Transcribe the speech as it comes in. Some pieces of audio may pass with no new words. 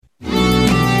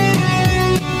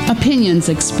Opinions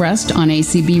expressed on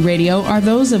ACB Radio are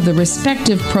those of the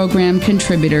respective program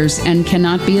contributors and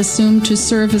cannot be assumed to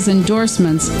serve as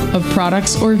endorsements of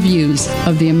products or views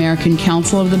of the American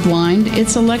Council of the Blind,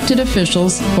 its elected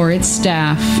officials, or its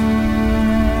staff.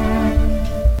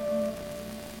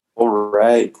 All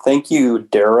right. Thank you,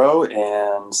 Darrow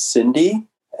and Cindy.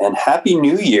 And Happy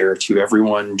New Year to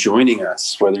everyone joining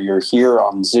us, whether you're here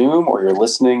on Zoom or you're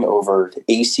listening over to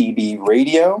ACB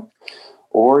Radio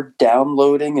or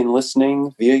downloading and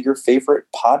listening via your favorite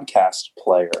podcast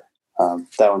player.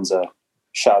 That one's a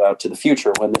shout out to the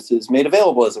future when this is made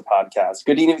available as a podcast.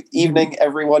 Good evening,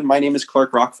 everyone. My name is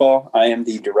Clark Rockfall. I am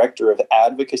the Director of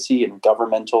Advocacy and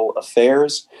Governmental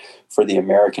Affairs for the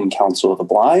American Council of the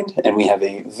Blind, and we have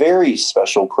a very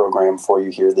special program for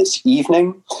you here this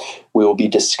evening. We will be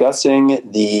discussing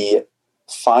the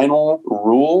final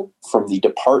rule from the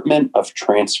Department of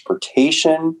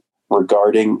Transportation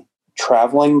regarding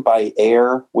traveling by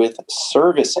air with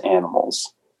service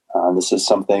animals. This is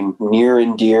something near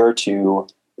and dear to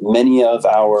many of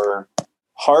our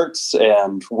hearts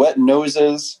and wet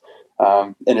noses,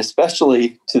 and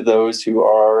especially to those who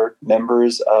are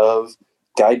members of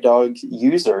Guide Dog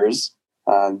Users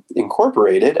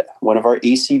Incorporated, one of our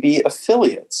ACB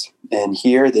affiliates. And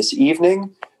here this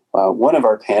evening, one of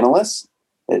our panelists,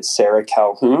 it's Sarah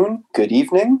Calhoun. Good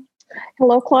evening.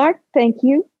 Hello, Clark. Thank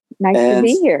you. Nice to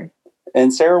be here.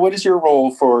 And Sarah, what is your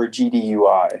role for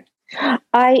GDUI?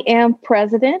 I am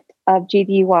president of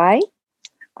GDUI.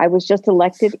 I was just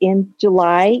elected in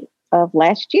July of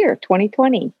last year,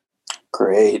 2020.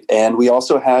 Great. And we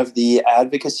also have the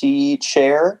advocacy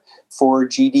chair for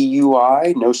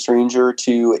GDUI, no stranger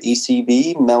to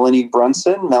ACB, Melanie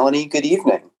Brunson. Melanie, good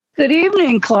evening. Good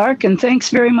evening, Clark, and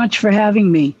thanks very much for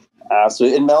having me.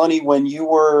 Absolutely. And Melanie, when you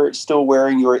were still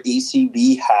wearing your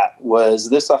ACB hat, was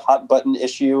this a hot button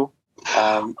issue?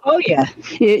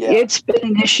 It's been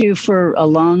an issue for a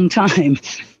long time.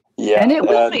 Yeah. And it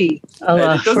will be.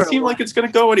 It doesn't seem like it's going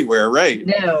to go anywhere, right?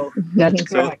 No, that's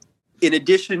correct. In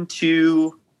addition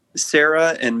to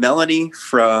Sarah and Melanie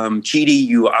from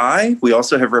GDUI, we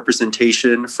also have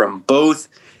representation from both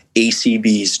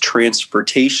ACB's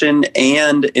Transportation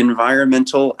and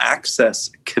Environmental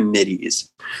Access Committees.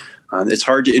 It's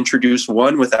hard to introduce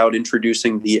one without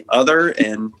introducing the other.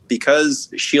 And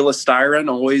because Sheila Styron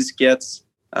always gets,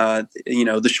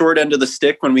 the short end of the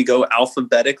stick when we go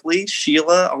alphabetically,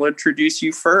 Sheila, I'll introduce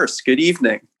you first. Good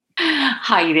evening.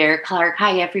 Hi there, Clark.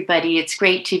 Hi, everybody. It's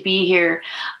great to be here.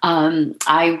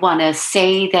 I want to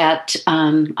say that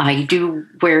I do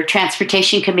wear a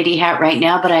Transportation Committee hat right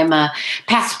now, but I'm a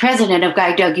past president of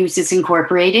Guide Dog Users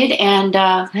Incorporated, and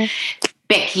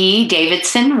Becky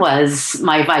Davidson was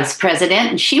my vice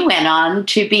president, and she went on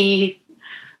to be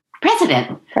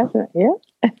president.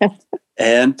 Yeah.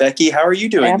 And Becky, how are you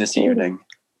doing this evening?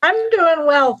 I'm doing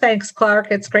well, thanks, Clark.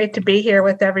 It's great to be here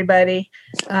with everybody.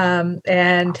 And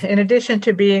in addition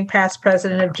to being past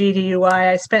president of GDUI,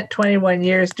 I spent 21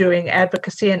 years doing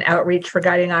advocacy and outreach for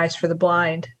Guiding Eyes for the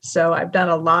Blind. So I've done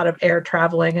a lot of air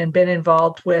traveling and been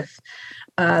involved with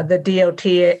the DOT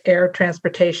Air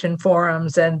Transportation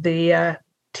Forums and the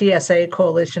TSA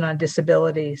Coalition on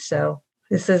Disability. So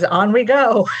this is on we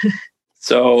go.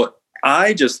 So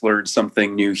I just learned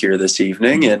something new here this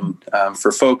evening. And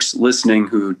for folks listening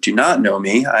who do not know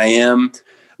me, I am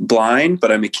blind,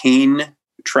 but I'm a cane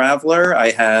traveler. I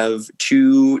have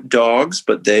 2 dogs,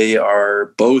 but they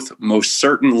are both most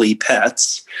certainly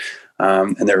pets.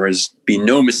 And there be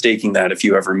no mistaking that if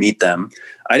you ever meet them.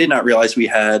 I did not realize we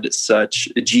had such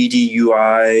a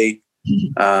GDUI,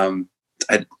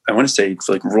 I want to say it's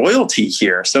like royalty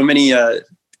here. So many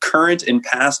current and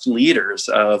past leaders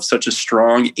of such a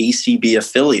strong ACB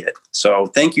affiliate. So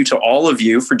thank you to all of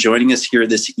you for joining us here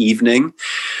this evening.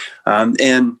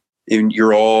 And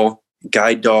you're all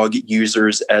guide dog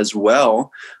users as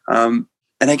well. And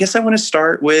I guess I want to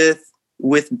start with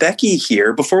Becky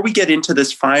here. Before we get into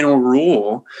this final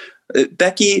rule,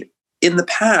 Becky, in the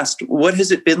past, what has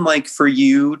it been like for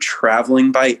you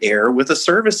traveling by air with a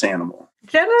service animal?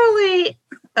 Generally,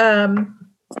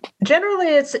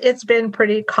 it's been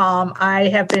pretty calm. I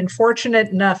have been fortunate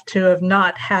enough to have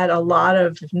not had a lot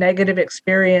of negative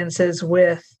experiences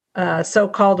with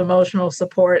so-called emotional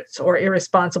supports or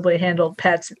irresponsibly handled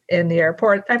pets in the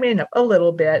airport. I mean, a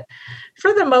little bit.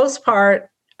 For the most part,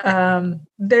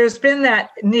 there's been that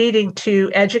needing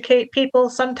to educate people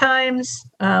sometimes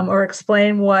or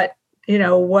explain what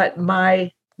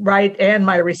my right and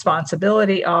my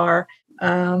responsibility are.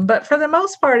 But for the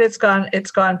most part, it's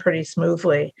gone pretty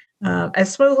smoothly,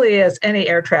 as smoothly as any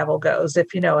air travel goes,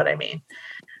 if you know what I mean.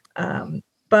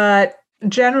 But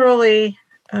generally,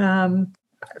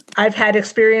 I've had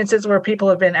experiences where people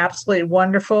have been absolutely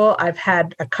wonderful. I've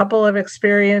had a couple of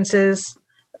experiences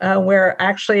where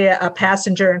actually a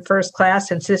passenger in first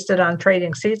class insisted on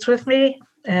trading seats with me.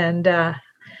 And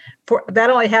that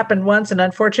only happened once. And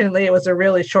unfortunately, it was a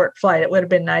really short flight. It would have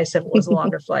been nice if it was a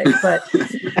longer flight. But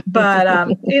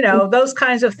those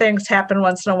kinds of things happen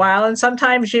once in a while. And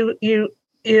sometimes you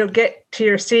get to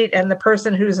your seat and the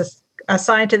person who's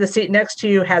assigned to the seat next to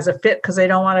you has a fit because they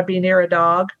don't want to be near a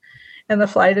dog. And the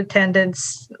flight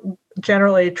attendants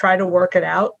generally try to work it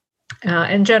out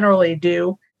and generally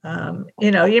do.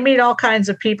 You meet all kinds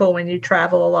of people when you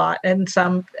travel a lot, and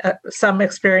some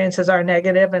experiences are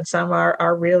negative and some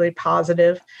are really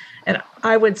positive. And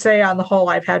I would say on the whole,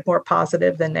 I've had more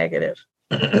positive than negative.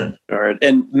 All right.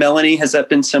 And Melanie, has that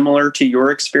been similar to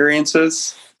your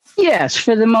experiences? Yes,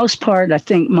 for the most part, I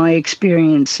think my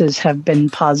experiences have been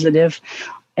positive.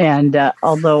 And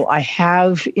although I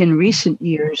have in recent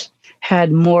years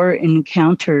had more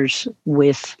encounters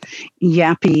with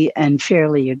yappy and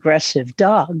fairly aggressive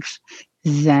dogs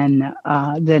than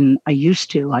I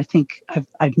used to. I think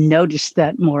I've noticed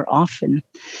that more often.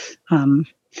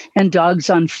 And dogs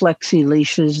on flexi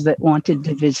leashes that wanted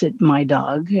to visit my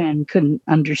dog and couldn't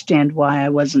understand why I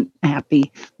wasn't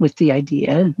happy with the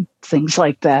idea, things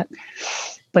like that.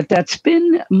 But that's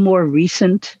been more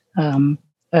recent.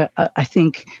 I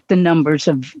think the numbers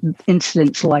of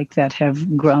incidents like that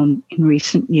have grown in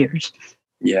recent years.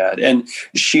 Yeah. And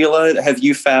Sheila, have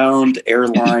you found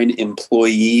airline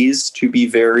employees to be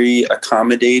very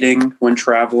accommodating when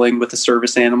traveling with a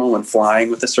service animal, when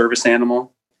flying with a service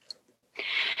animal?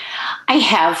 I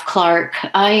have, Clark.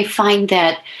 I find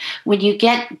that when you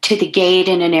get to the gate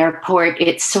in an airport,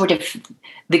 it's sort of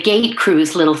the gate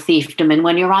crew's little fiefdom. And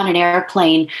when you're on an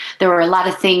airplane, there are a lot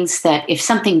of things that if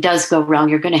something does go wrong,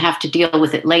 you're going to have to deal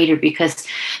with it later because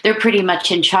they're pretty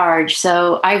much in charge.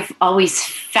 So I've always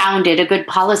found it a good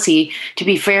policy to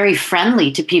be very friendly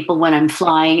to people when I'm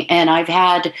flying. And I've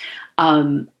had,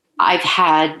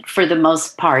 for the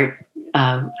most part,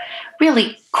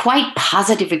 really quite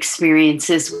positive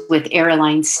experiences with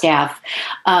airline staff.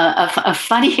 A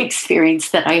funny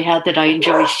experience that I had that I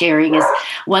enjoy sharing is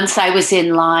once I was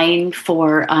in line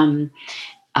for a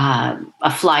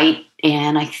flight,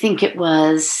 and I think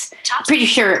pretty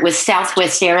sure it was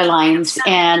Southwest Airlines,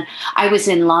 and I was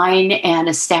in line and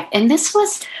a staff, and this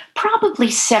was probably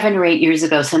 7 or 8 years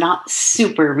ago, so not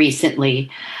super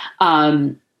recently.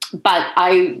 But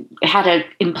I had an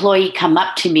employee come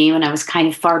up to me when I was kind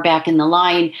of far back in the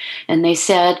line, and they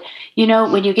said,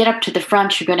 when you get up to the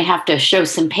front, you're going to have to show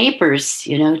some papers, for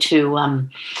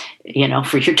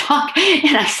your dog.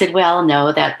 And I said, well,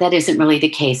 no, that isn't really the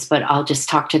case, but I'll just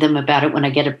talk to them about it when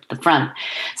I get up to the front.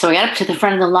 So I got up to the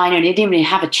front of the line and I didn't even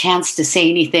have a chance to say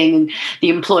anything. And the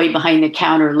employee behind the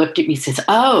counter looked at me and says,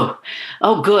 oh,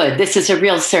 good. This is a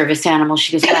real service animal.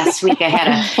 She goes, last week I had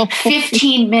a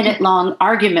 15-minute long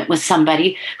argument with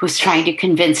somebody who was trying to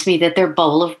convince me that their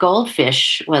bowl of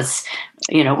goldfish was,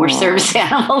 were service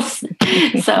animals.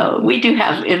 So we do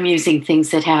have amusing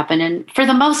things that happen. And for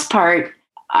the most part,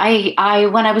 I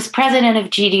when I was president of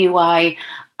GDUI,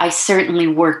 I certainly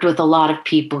worked with a lot of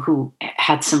people who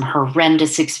had some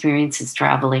horrendous experiences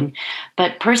traveling.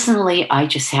 But personally, I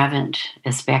just haven't,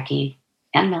 as Becky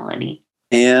and Melanie.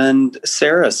 And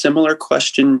Sarah, similar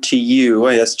question to you.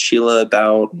 I asked Sheila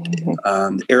about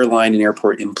airline and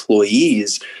airport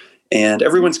employees, and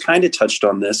everyone's kind of touched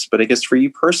on this. But I guess for you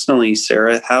personally,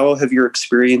 Sarah, how have your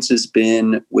experiences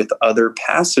been with other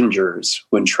passengers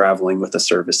when traveling with a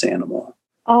service animal?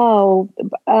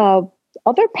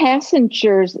 Other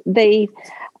passengers, they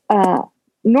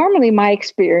normally my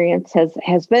experience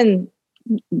has been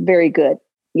very good,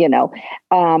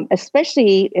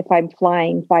 especially if I'm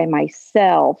flying by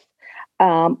myself.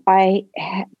 I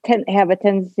have a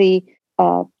tendency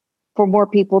for more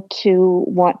people to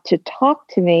want to talk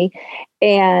to me,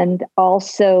 and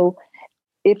also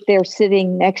if they're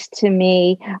sitting next to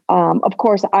me, of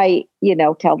course, I,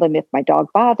 tell them if my dog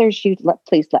bothers you,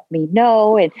 please let me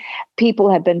know. And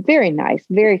people have been very nice,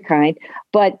 very kind.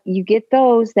 But you get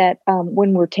those that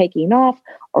when we're taking off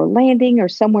or landing or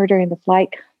somewhere during the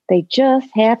flight, they just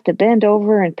have to bend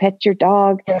over and pet your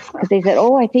dog because they said,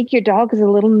 oh, I think your dog is a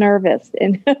little nervous.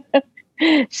 And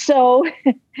so,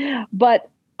 but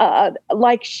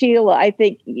like Sheila, I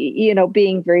think,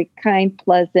 being very kind,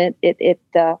 pleasant,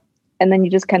 and then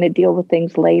you just kind of deal with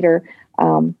things later.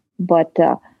 But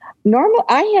normal,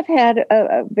 I have had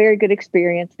a very good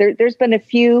experience. There's been a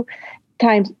few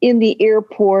times in the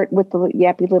airport with the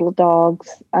yappy little dogs,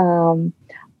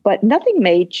 but nothing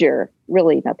major,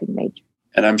 really nothing major.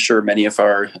 And I'm sure many of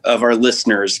our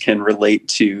listeners can relate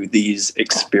to these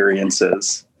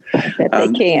experiences. that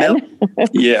they can.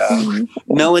 Yeah.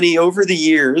 Melanie, over the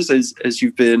years, as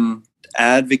you've been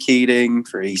advocating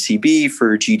for ACB,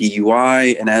 for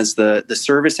GDUI, and as the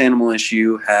service animal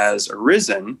issue has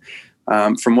arisen,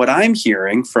 from what I'm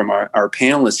hearing from our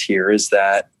panelists here is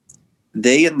that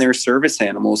they and their service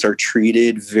animals are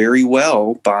treated very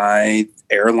well by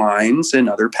airlines and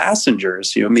other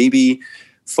passengers. Maybe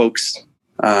folks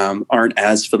aren't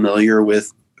as familiar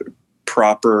with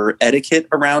proper etiquette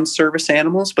around service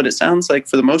animals, but it sounds like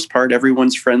for the most part,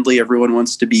 everyone's friendly, everyone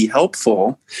wants to be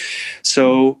helpful.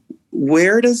 So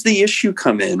where does the issue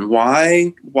come in?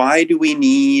 Why do we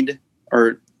need,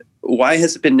 or why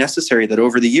has it been necessary that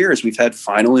over the years we've had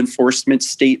final enforcement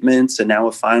statements and now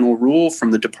a final rule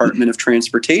from the Department of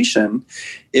Transportation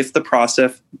if the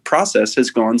process has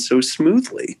gone so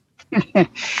smoothly?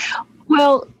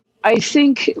 Well, I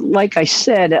think, like I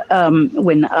said,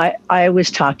 when I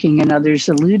was talking and others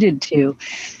alluded to,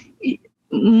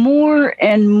 more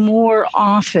and more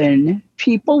often,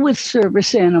 people with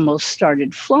service animals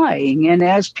started flying. And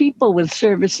as people with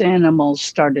service animals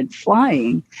started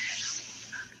flying,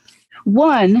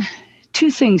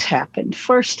 two things happened.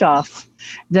 First off,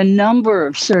 the number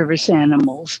of service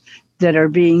animals that are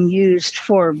being used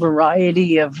for a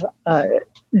variety of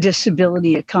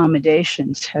disability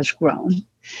accommodations has grown.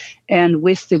 And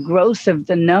with the growth of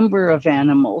the number of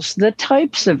animals, the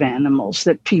types of animals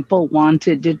that people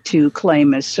wanted to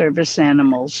claim as service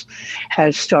animals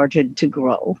has started to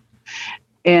grow.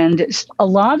 And a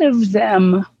lot of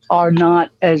them are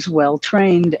not as well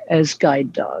trained as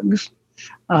guide dogs.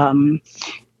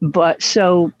 But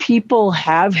so people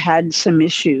have had some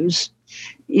issues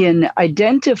in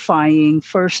identifying,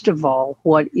 first of all,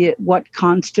 what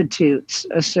constitutes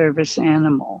a service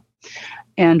animal.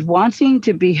 And wanting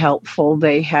to be helpful,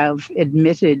 they have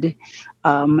admitted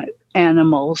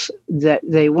animals that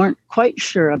they weren't quite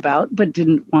sure about, but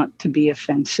didn't want to be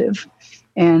offensive.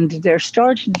 And there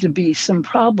started to be some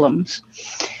problems.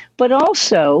 But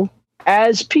also,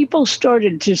 as people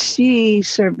started to see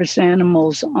service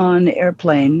animals on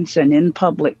airplanes and in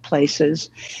public places,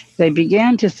 they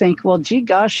began to think, well, gee,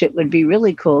 gosh, it would be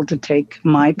really cool to take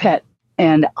my pet.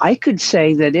 And I could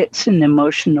say that it's an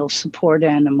emotional support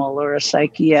animal or a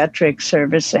psychiatric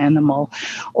service animal,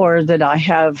 or that I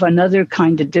have another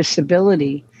kind of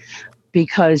disability,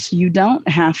 because you don't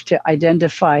have to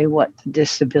identify what the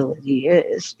disability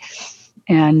is.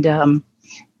 And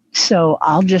so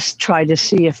I'll just try to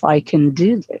see if I can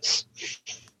do this.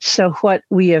 So what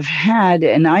we have had,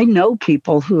 and I know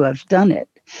people who have done it,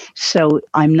 so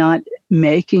I'm not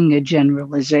making a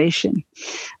generalization,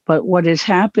 but what has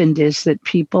happened is that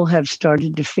people have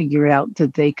started to figure out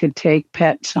that they could take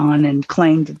pets on and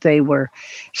claim that they were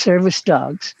service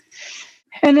dogs.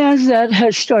 And as that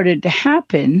has started to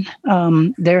happen,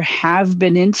 there have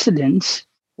been incidents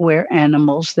where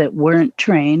animals that weren't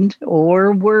trained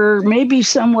or were maybe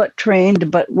somewhat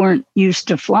trained but weren't used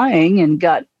to flying and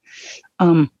got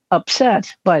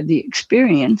upset by the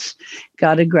experience,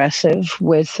 got aggressive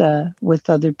with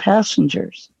other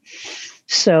passengers.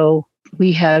 So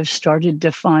we have started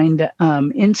to find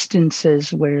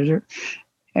instances where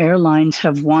airlines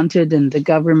have wanted and the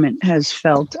government has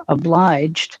felt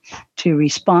obliged to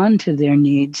respond to their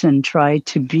needs and try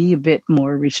to be a bit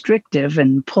more restrictive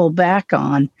and pull back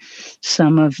on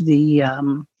some of the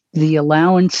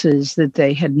allowances that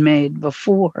they had made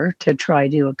before to try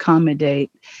to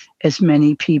accommodate as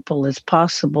many people as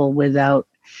possible without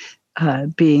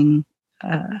being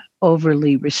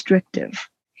overly restrictive.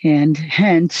 And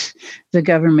hence, the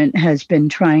government has been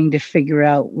trying to figure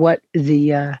out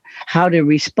how to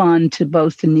respond to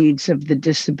both the needs of the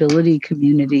disability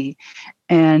community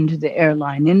and the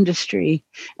airline industry,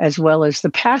 as well as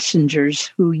the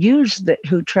passengers who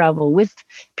travel with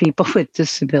people with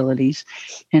disabilities,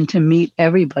 and to meet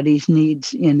everybody's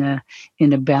needs in a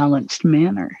balanced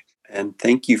manner. And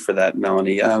thank you for that,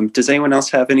 Melanie. Does anyone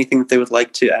else have anything that they would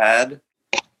like to add?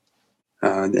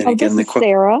 This is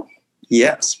Sarah.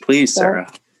 Yes, please,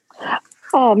 Sarah.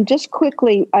 Just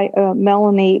quickly,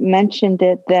 Melanie mentioned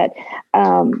it that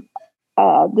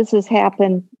this has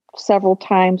happened several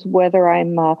times, whether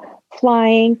I'm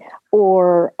flying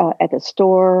or at the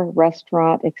store,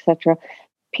 restaurant, etc.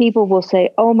 People will say,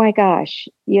 "Oh my gosh,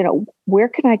 where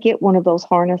can I get one of those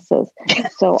harnesses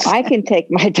so I can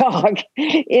take my dog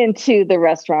into the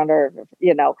restaurant?"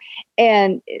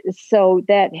 And so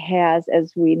that has,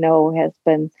 as we know, has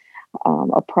been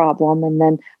a problem. And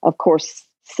then, of course,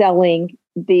 selling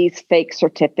these fake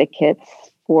certificates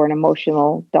for an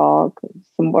emotional dog,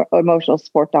 some emotional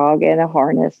support dog, and a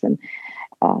harness, and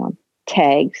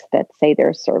tags that say they're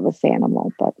a service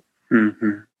animal. But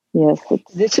Yes.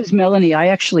 This is Melanie. I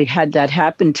actually had that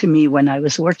happen to me when I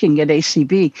was working at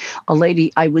ACB. A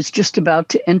lady, I was just about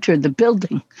to enter the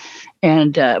building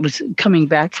and was coming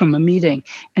back from a meeting,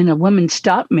 and a woman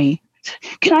stopped me.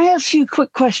 Can I ask you a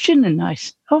quick question? And I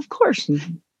said, oh, of course.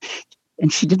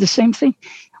 And she did the same thing.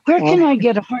 Where can I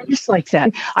get a harness like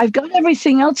that? I've got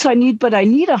everything else I need, but I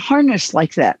need a harness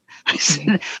like that. I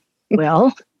said,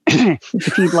 well,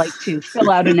 if you'd like to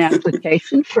fill out an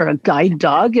application for a guide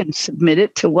dog and submit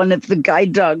it to one of the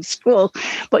guide dog schools,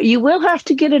 but you will have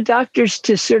to get a doctor's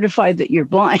to certify that you're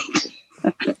blind.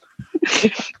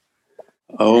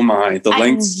 Oh my, the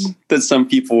lengths that some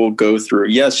people will go through.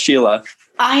 Yes, Sheila.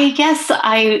 I guess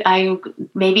I'm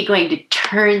maybe going to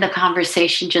turn the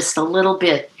conversation just a little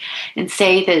bit and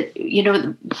say that,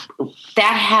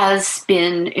 that has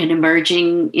been an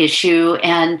emerging issue,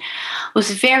 and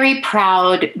was very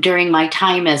proud during my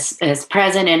time as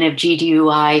president of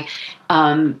GDUI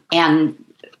and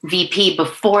VP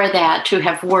before that to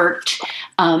have worked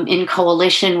in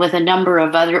coalition with a number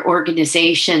of other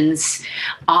organizations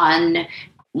on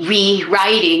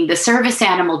rewriting the service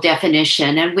animal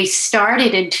definition. And we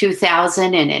started in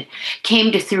 2000, and it came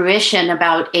to fruition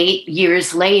about 8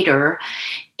 years later.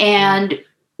 And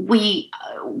we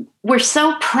were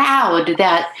so proud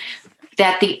that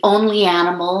the only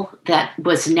animal that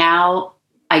was now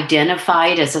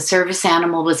identified as a service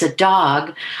animal was a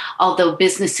dog, although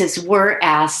businesses were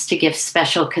asked to give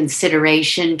special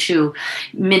consideration to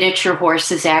miniature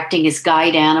horses acting as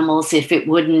guide animals if it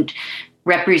wouldn't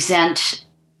represent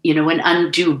an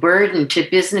undue burden to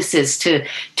businesses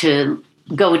to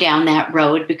go down that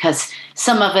road, because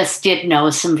some of us did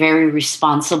know some very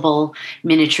responsible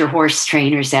miniature horse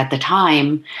trainers at the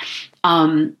time.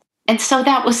 And so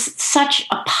that was such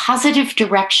a positive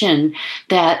direction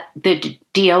that the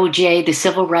DOJ, the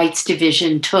Civil Rights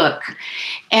Division, took.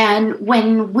 And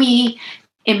when we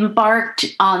embarked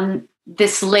on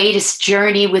this latest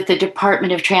journey with the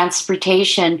Department of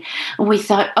Transportation, we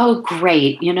thought, oh,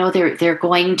 great, they're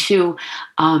going to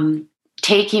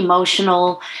take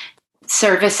emotional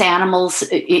service animals,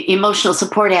 emotional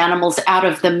support animals out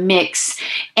of the mix.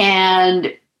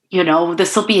 And,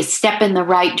 this will be a step in the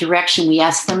right direction. We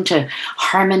asked them to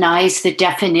harmonize the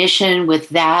definition with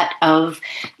that of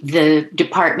the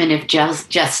Department of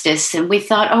Justice. And we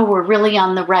thought, oh, we're really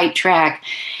on the right track.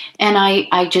 And I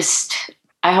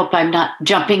hope I'm not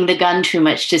jumping the gun too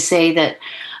much to say that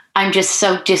I'm just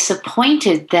so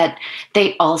disappointed that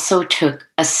they also took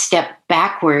a step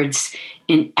backwards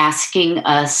in asking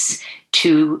us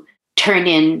to turn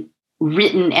in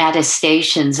written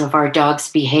attestations of our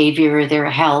dog's behavior, their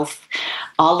health,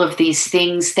 all of these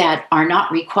things that are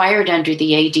not required under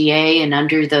the ADA and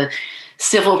under the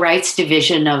Civil Rights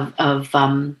Division of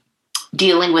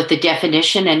dealing with the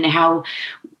definition and how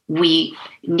we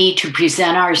need to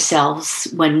present ourselves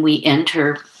when we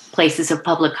enter places of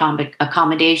public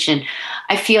accommodation.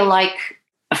 I feel like,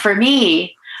 for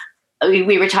me,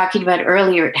 we were talking about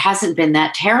earlier, it hasn't been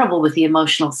that terrible with the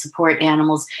emotional support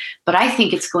animals, but I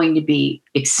think it's going to be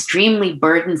extremely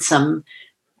burdensome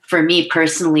for me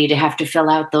personally to have to fill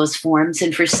out those forms.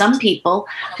 And for some people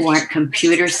who aren't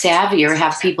computer savvy or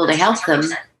have people to help them,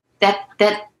 that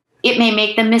it may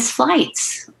make them miss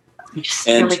flights. I'm just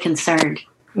really concerned.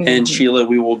 And Sheila,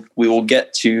 we will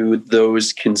get to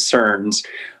those concerns.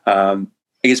 I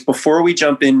guess before we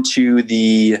jump into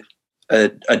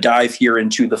a dive here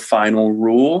into the final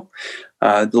rule,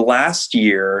 the last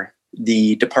year,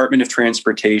 the Department of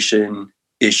Transportation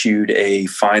issued a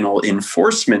final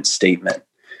enforcement statement.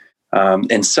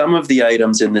 And some of the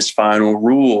items in this final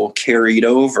rule carried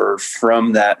over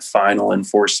from that final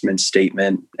enforcement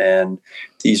statement. And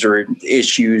these are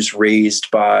issues raised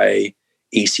by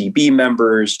ACB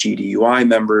members, GDUI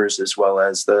members, as well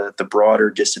as the broader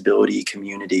disability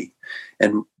community.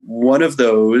 And one of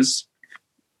those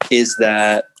is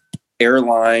that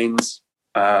airlines,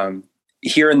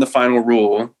 here in the final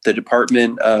rule, the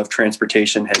Department of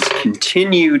Transportation has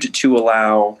continued to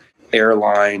allow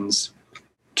airlines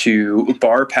to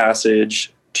bar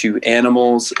passage to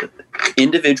animals,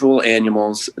 individual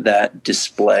animals that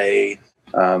display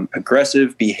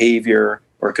aggressive behavior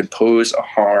or could pose a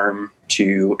harm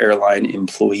to airline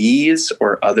employees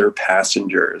or other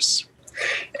passengers.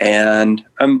 And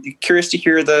I'm curious to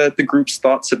hear the group's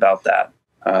thoughts about that.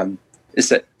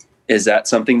 Is that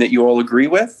something that you all agree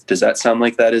with? Does that sound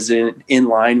like that is in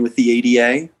line with the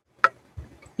ADA?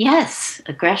 Yes,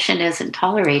 aggression isn't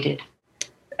tolerated.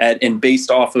 And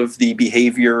based off of the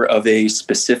behavior of a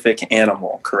specific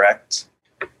animal, correct?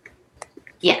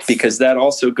 Yes. Because that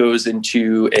also goes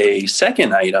into a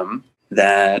second item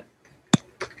that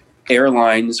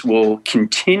airlines will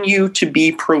continue to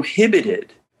be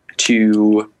prohibited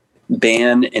to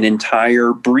ban an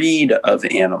entire breed of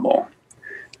animal.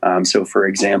 So, for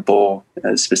example,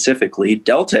 specifically,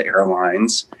 Delta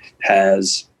Airlines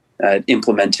has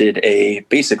implemented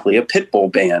basically a pit bull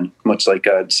ban, much like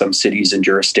some cities and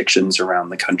jurisdictions around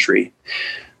the country.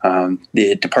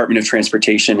 The Department of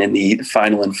Transportation in the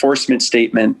final enforcement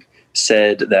statement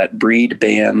said that breed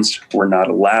bans were not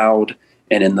allowed,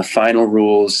 and in the final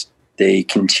rules, they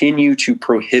continue to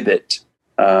prohibit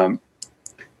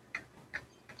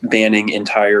banning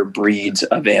entire breeds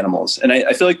of animals. And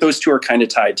I feel like those two are kind of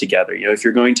tied together. If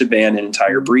you're going to ban an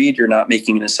entire breed, you're not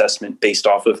making an assessment based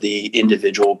off of the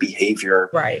individual behavior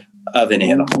of an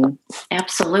animal. Mm-hmm.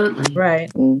 Absolutely.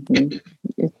 Right. Mm-hmm.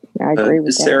 I agree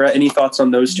with Sarah, that. any thoughts on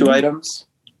those two items?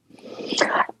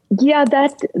 Yeah,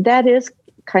 that is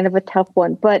kind of a tough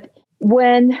one. But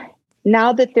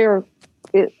now that they're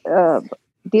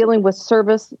dealing with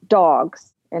service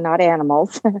dogs and not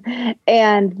animals,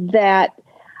 and that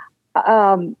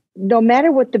no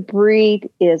matter what the breed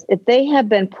is, if they have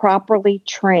been properly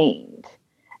trained,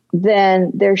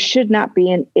 then there should not be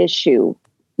an issue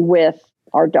with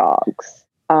our dogs.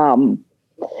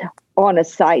 On a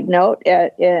side note,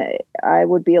 I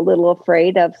would be a little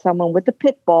afraid of someone with a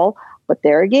pit bull, but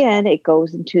there again, it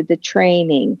goes into the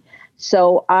training.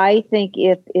 So I think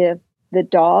if the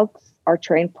dogs are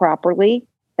trained properly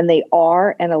and they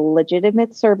are a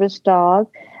legitimate service dog,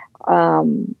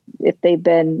 if they've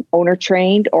been owner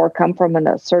trained or come from an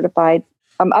accredited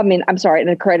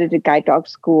guide dog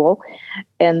school,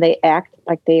 and they act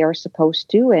like they are supposed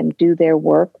to and do their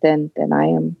work, then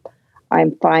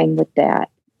I'm fine with that.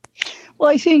 Well,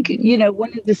 I think,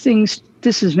 one of the things,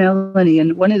 this is Melanie,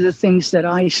 and one of the things that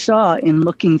I saw in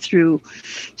looking through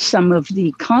some of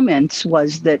the comments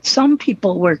was that some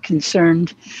people were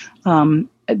concerned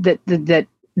that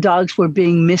dogs were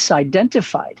being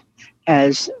misidentified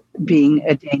as being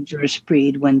a dangerous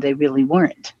breed when they really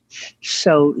weren't.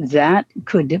 So that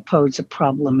could pose a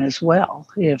problem as well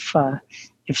if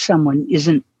someone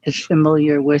isn't as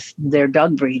familiar with their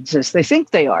dog breeds as they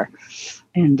think they are,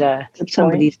 and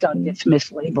somebody's dog gets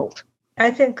mislabeled.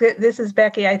 I think that this is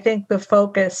Becky. I think the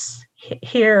focus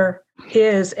here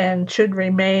is and should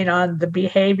remain on the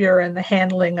behavior and the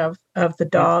handling of the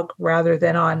dog rather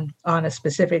than on a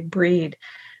specific breed.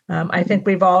 I think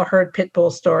we've all heard pit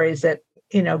bull stories that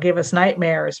give us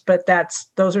nightmares, but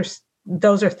those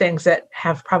are things that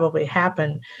have probably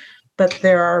happened. But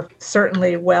there are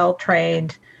certainly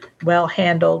well-trained,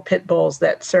 well-handled pit bulls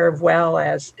that serve well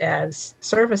as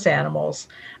service animals.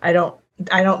 I don't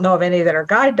know of any that are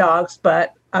guide dogs,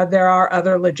 but there are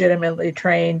other legitimately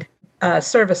trained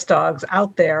service dogs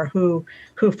out there who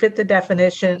fit the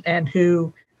definition and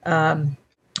who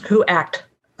act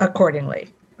accordingly,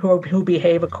 who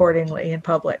behave accordingly in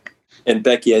public. And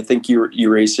Becky, I think you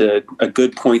raised a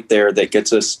good point there that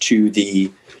gets us to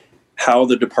how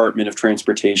the Department of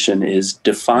Transportation is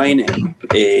defining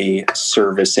a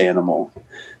service animal.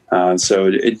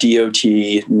 So DOT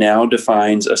now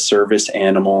defines a service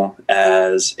animal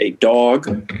as a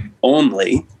dog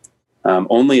only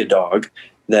a dog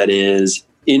that is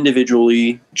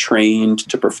individually trained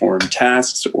to perform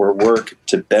tasks or work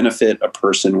to benefit a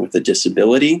person with a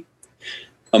disability.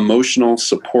 Emotional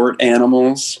support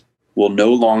animals will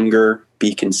no longer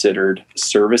be considered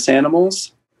service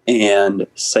animals, and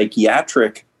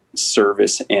psychiatric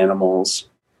service animals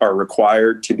are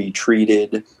required to be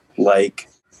treated like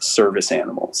service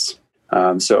animals.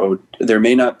 So there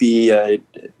may not be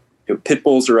pit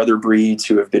bulls or other breeds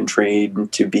who have been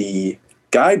trained to be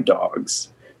guide dogs,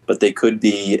 but they could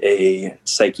be a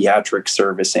psychiatric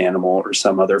service animal or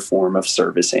some other form of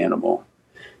service animal.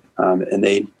 And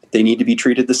they need to be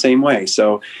treated the same way.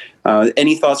 So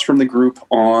any thoughts from the group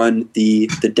on the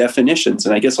definitions?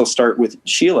 And I guess I'll start with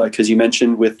Sheila, because you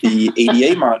mentioned with the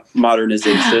ADA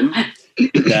modernization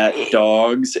that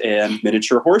dogs and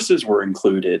miniature horses were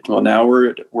included. Well, now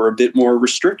we're a bit more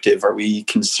restrictive. Are we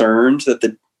concerned that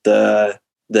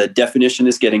the definition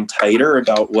is getting tighter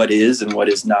about what is and what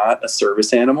is not a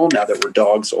service animal now that we're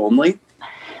dogs only?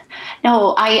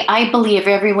 No, I believe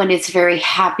everyone is very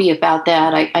happy about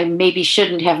that. I maybe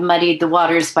shouldn't have muddied the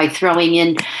waters by throwing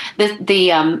in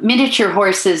the miniature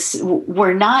horses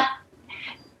were not.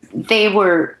 They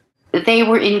were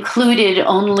included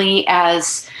only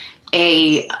as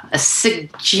a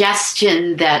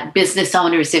suggestion that business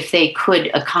owners, if they could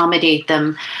accommodate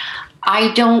them.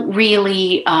 I don't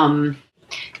really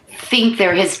think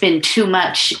there has been too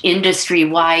much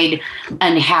industry-wide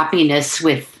unhappiness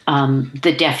with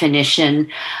the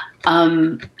definition.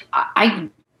 I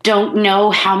don't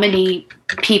know how many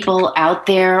people out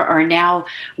there are now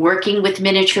working with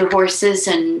miniature horses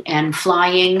and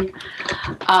flying.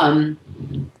 I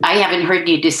haven't heard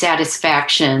any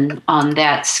dissatisfaction on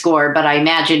that score, but I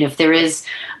imagine if there is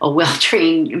a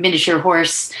well-trained miniature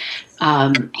horse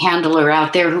handler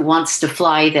out there who wants to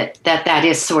fly, that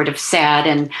is sort of sad.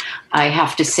 And I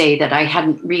have to say that I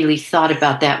hadn't really thought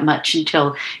about that much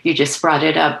until you just brought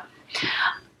it up.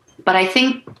 But I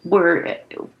think we're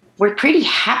pretty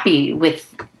happy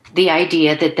with the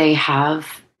idea that they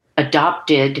have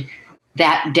adopted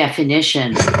that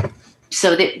definition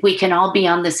so that we can all be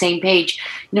on the same page.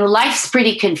 Life's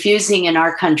pretty confusing in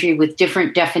our country with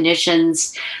different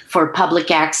definitions for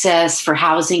public access, for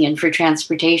housing, and for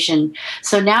transportation.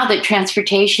 So now that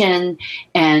transportation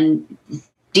and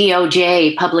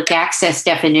DOJ public access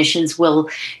definitions will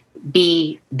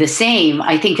be the same,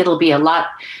 I think it'll be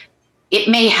it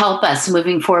may help us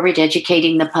moving forward,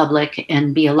 educating the public,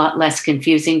 and be a lot less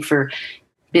confusing for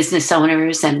business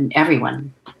owners and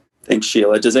everyone. Thanks,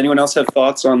 Sheila. Does anyone else have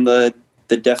thoughts on the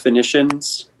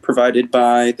definitions provided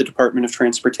by the Department of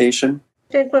Transportation?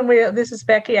 I think this is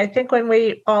Becky, I think when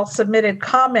we all submitted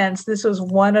comments, this was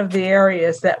one of the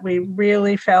areas that we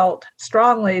really felt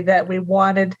strongly that we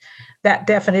wanted that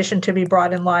definition to be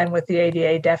brought in line with the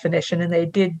ADA definition, and they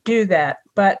did do that.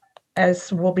 But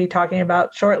as we'll be talking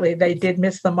about shortly, they did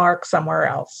miss the mark somewhere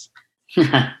else.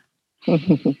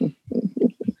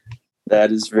 That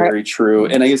is very true.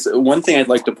 And I guess one thing I'd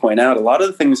like to point out, a lot of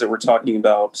the things that we're talking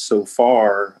about so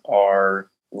far are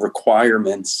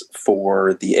requirements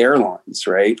for the airlines,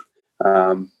 right?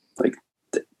 Like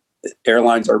the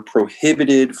airlines are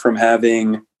prohibited from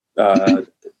having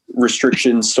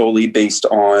restrictions solely based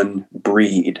on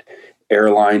breed.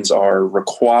 Airlines are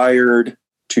required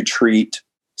to treat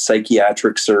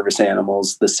psychiatric service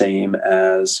animals the same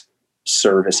as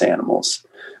service animals.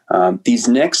 These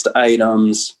next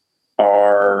items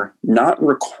are not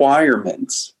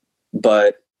requirements,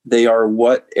 but they are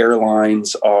what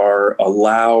airlines are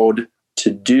allowed to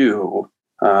do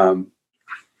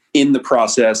in the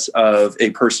process of a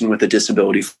person with a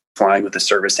disability flying with a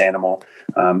service animal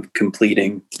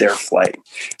completing their flight.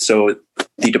 So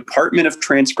the Department of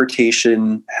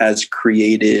Transportation has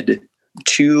created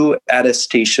 2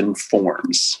 attestation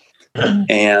forms,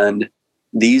 and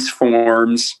these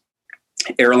forms,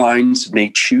 airlines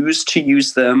may choose to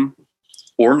use them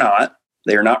or not.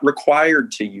 They are not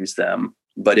required to use them.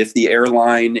 But if the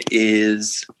airline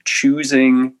is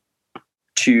choosing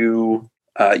to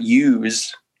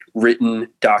use written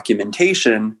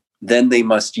documentation, then they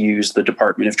must use the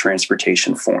Department of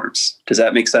Transportation forms. Does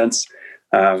that make sense?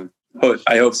 I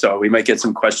hope so. We might get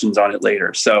some questions on it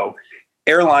later. So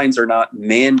airlines are not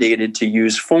mandated to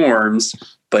use forms,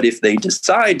 but if they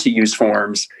decide to use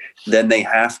forms, then they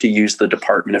have to use the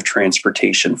Department of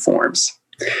Transportation forms.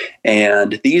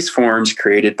 And these forms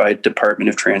created by Department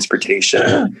of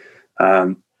Transportation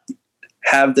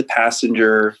have the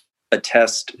passenger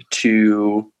attest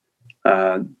to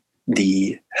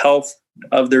the health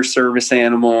of their service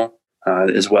animal,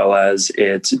 as well as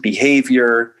its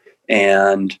behavior,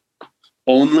 and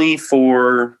only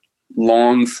for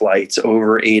long flights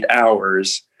over 8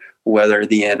 hours, whether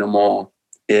the animal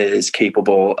is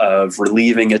capable of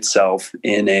relieving itself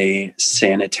in a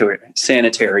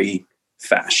sanitary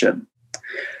fashion.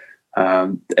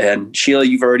 And Sheila,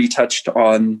 you've already touched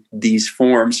on these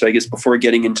forms. So I guess before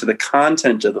getting into the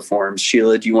content of the forms,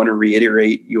 Sheila, do you want to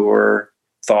reiterate your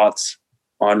thoughts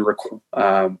on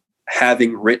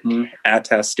having written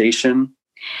attestation?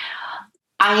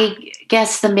 I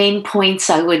guess the main points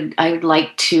I would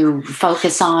like to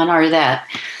focus on are that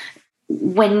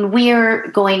when we're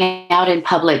going out in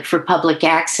public for public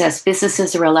access,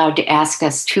 businesses are allowed to ask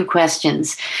us 2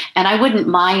 questions. And I wouldn't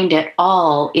mind at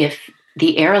all if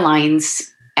the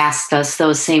airlines asked us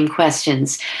those same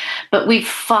questions. But we've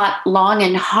fought long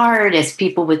and hard as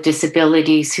people with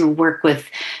disabilities who work with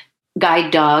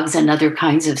guide dogs and other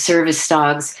kinds of service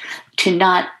dogs to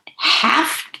not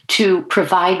have to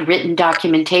provide written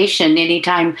documentation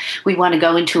anytime we want to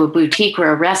go into a boutique or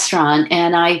a restaurant.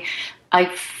 And I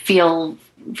feel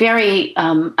very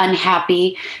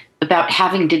unhappy about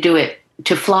having to do it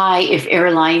to fly if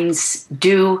airlines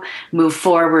do move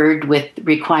forward with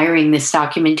requiring this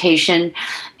documentation.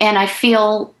 And I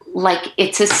feel like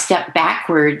it's a step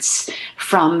backwards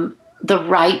from the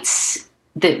rights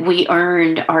that we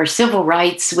earned, our civil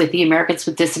rights with the Americans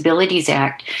with Disabilities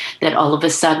Act, that all of a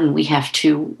sudden we have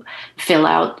to fill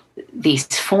out these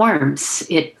forms.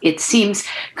 It seems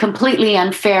completely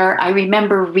unfair. I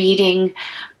remember reading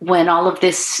when all of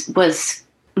this was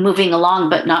moving along,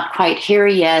 but not quite here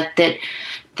yet,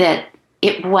 that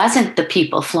it wasn't the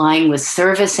people flying with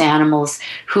service animals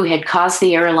who had caused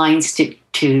the airlines to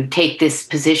take this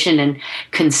position and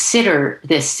consider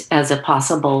this as a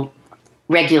possible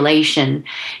regulation.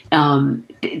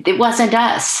 It wasn't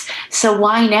us. So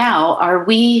why now are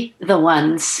we the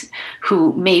ones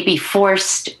who may be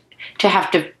forced to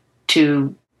have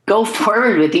to go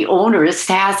forward with the onerous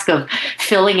task of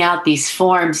filling out these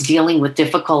forms, dealing with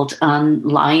difficult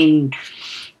online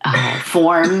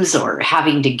forms, or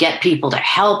having to get people to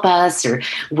help us, or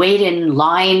wait in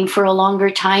line for a longer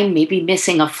time, maybe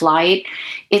missing a flight.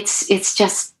 It's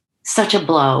just such a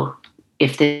blow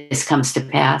if this comes to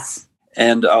pass.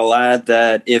 And I'll add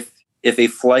that if a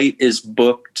flight is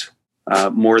booked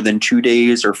more than 2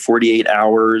 days or 48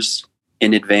 hours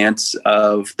in advance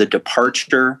of the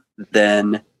departure,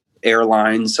 then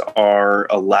airlines are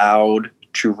allowed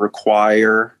to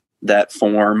require that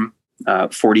form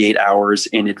 48 hours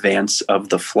in advance of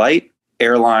the flight.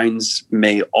 Airlines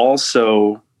may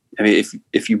also,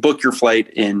 if you book your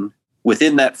flight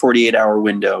within that 48-hour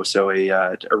window, so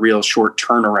a real short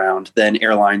turnaround, then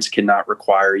airlines cannot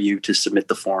require you to submit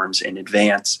the forms in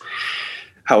advance.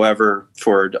 However,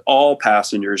 for all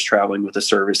passengers traveling with a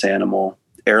service animal,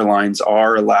 airlines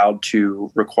are allowed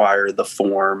to require the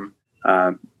form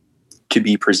to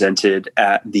be presented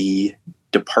at the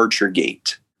departure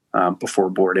gate before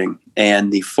boarding.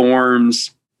 And the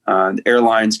forms, the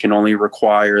airlines can only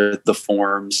require the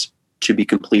forms to be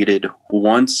completed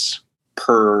once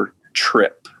per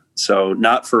trip. So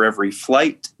not for every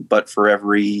flight, but for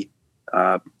every,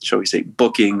 shall we say,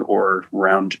 booking or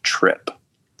round trip.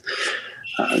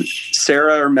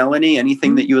 Sarah or Melanie,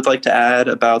 anything that you would like to add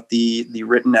about the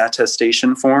written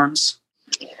attestation forms?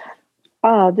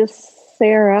 This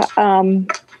Sarah.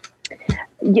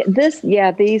 This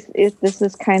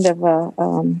is kind of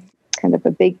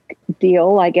a big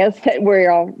deal, I guess, that we're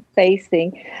all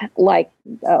facing. Like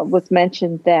was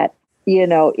mentioned that,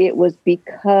 it was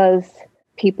because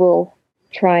people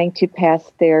trying to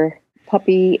pass their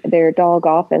dog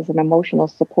off as an emotional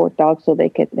support dog so they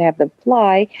could have them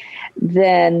fly,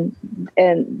 and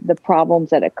the problems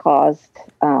that it caused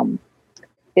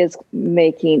is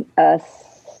making us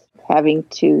having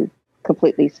to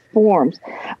complete these forms.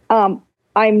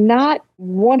 I'm not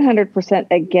 100%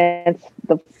 against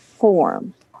the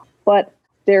forms, but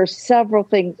there's several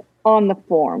things on the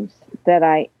forms that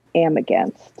I am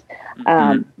against.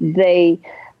 They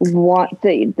want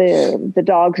the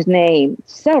dog's name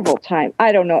several times.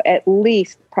 I don't know, at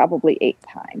least probably 8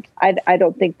 times. I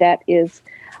don't think that is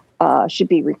should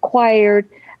be required.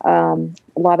 A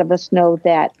lot of us know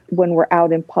that when we're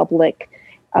out in public,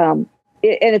 and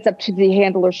it's up to the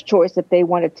handler's choice if they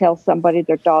want to tell somebody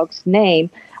their dog's name,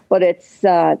 but it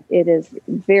is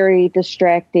very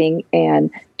distracting and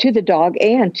to the dog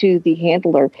and to the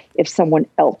handler if someone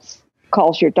else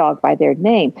calls your dog by their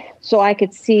name. So I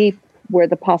could see where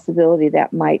the possibility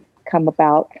that might come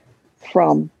about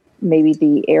from maybe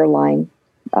the airline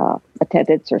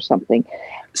attendants or something.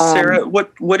 Sarah,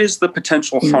 what is the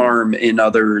potential harm in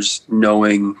others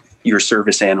knowing your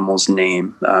service animal's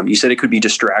name? You said it could be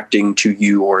distracting to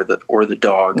you or the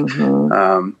dog.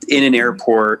 In an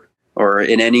airport or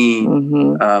in any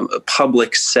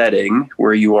public setting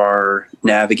where you are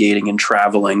navigating and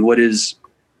traveling, what is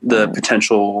the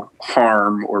potential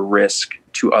harm or risk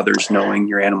to others knowing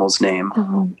your animal's name?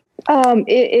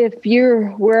 If you're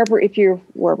wherever you're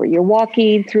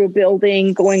walking through a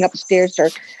building, going upstairs,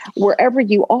 or wherever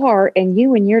you are, and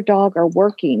you and your dog are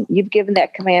working, you've given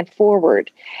that command forward,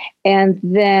 and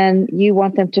then you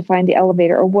want them to find the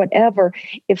elevator or whatever.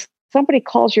 If somebody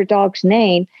calls your dog's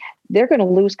name, they're going to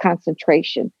lose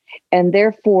concentration, and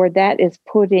therefore that is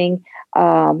putting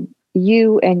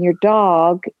you and your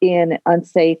dog in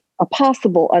a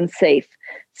possible unsafe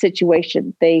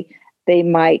situation. They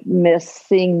might miss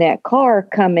seeing that car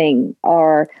coming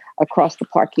or across the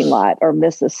parking lot or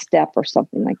miss a step or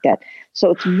something like that.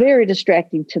 So it's very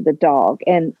distracting to the dog.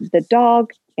 And the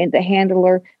dog and the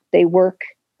handler, they work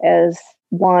as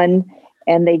one,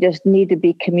 and they just need to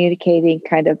be communicating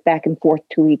kind of back and forth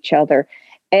to each other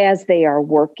as they are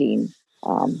working,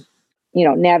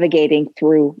 navigating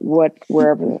through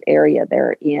wherever area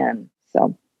they're in.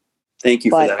 So thank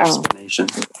you for that explanation.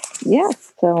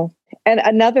 Yes. So, and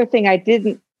another thing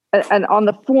and on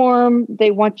the form, they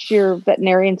want your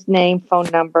veterinarian's name, phone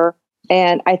number.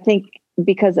 And I think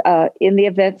because in the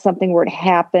event something were to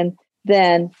happen,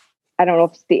 then I don't know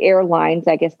if it's the airlines,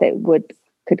 I guess they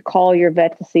could call your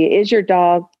vet to see, is your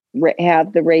dog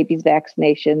have the rabies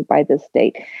vaccination by this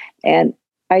date? And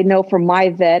I know from my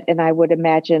vet, and I would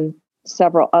imagine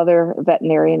several other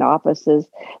veterinarian offices,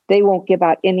 they won't give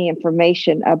out any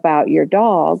information about your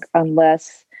dog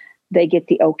unless they get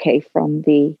the okay from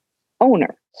the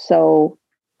owner. So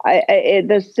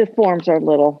the forms are a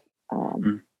little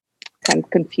kind of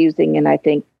confusing, and I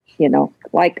think,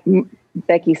 like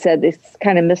Becky said, this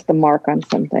kind of missed the mark on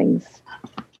some things.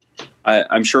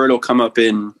 I'm sure it'll come up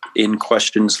in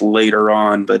questions later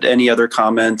on, but any other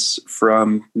comments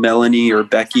from Melanie or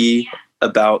Becky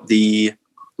about the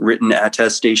written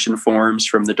attestation forms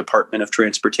from the Department of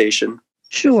Transportation?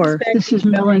 Sure. This is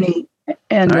Melanie.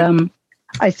 And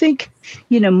I think,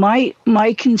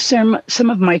 my concern, some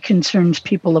of my concerns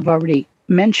people have already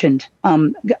mentioned. I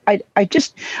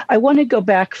want to go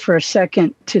back for a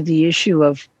second to the issue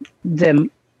of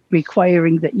them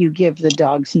requiring that you give the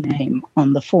dog's name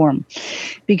on the form,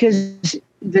 because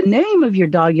the name of your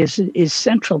dog is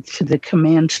central to the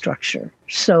command structure.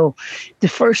 So the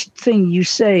first thing you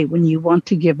say when you want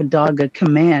to give a dog a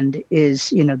command is,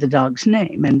 the dog's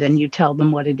name, and then you tell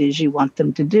them what it is you want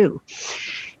them to do.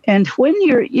 And when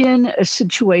you're in a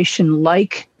situation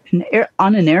like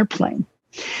on an airplane,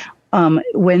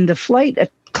 when the flight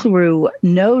crew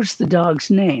knows the dog's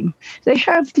name, they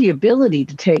have the ability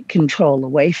to take control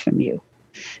away from you.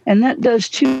 And that does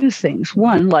two things.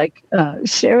 One, like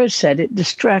Sarah said, it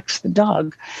distracts the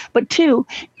dog. But two,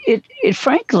 it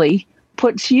frankly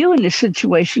puts you in a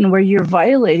situation where you're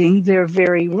violating their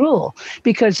very rule.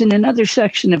 Because in another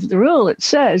section of the rule, it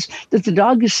says that the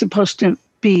dog is supposed to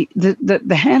be,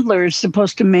 the handler is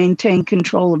supposed to maintain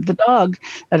control of the dog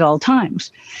at all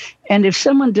times. And if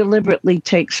someone deliberately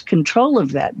takes control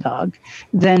of that dog,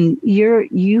 then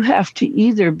you have to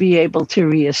either be able to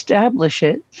reestablish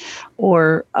it,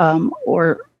 or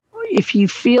if you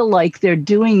feel like they're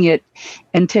doing it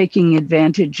and taking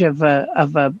advantage of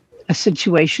a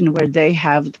situation where they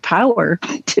have the power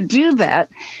to do that,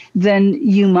 then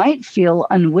you might feel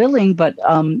unwilling but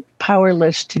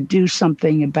powerless to do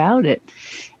something about it.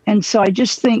 And so I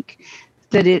just think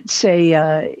that it's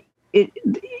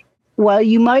while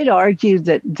you might argue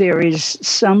that there is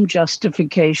some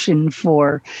justification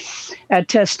for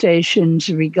attestations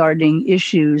regarding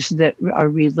issues that are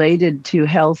related to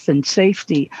health and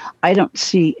safety, I don't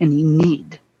see any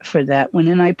need for that one.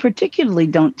 And I particularly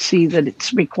don't see that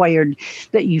it's required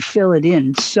that you fill it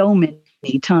in so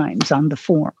many times on the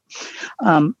form.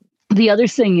 The other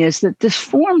thing is that this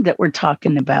form that we're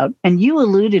talking about, and you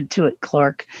alluded to it,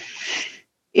 Clark,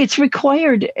 it's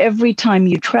required every time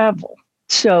you travel.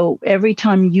 So every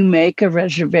time you make a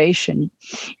reservation,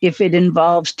 if it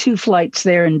involves 2 flights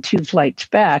there and 2 flights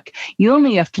back, you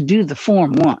only have to do the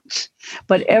form once.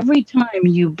 But every time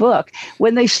you book,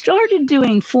 when they started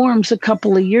doing forms a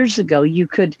couple of years ago, you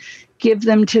could give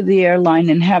them to the airline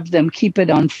and have them keep it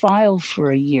on file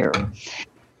for a year.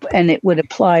 And it would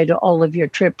apply to all of your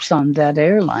trips on that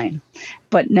airline.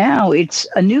 But now it's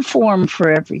a new form for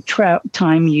every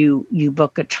time you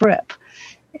book a trip.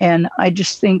 And I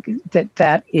just think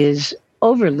that is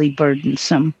overly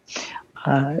burdensome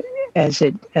as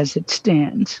it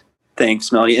stands.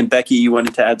 Thanks, Melanie. And Becky, you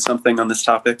wanted to add something on this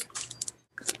topic?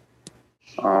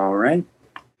 All right.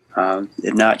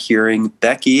 Not hearing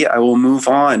Becky, I will move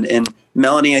on. And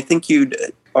Melanie, I think you'd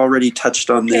already touched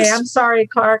on this. Okay, I'm sorry,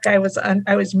 Clark. I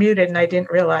was muted and I didn't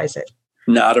realize it.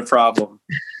 Not a problem.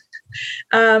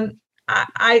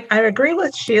 I agree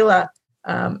with Sheila.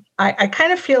 I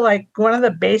kind of feel like one of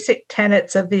the basic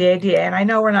tenets of the ADA, and I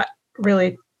know we're not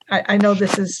really, I know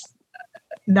this is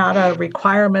not a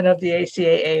requirement of the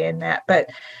ACAA in that, but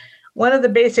one of the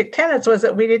basic tenets was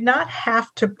that we did not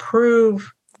have to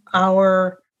prove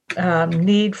our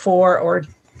need for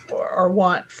or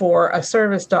want for a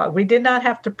service dog. We did not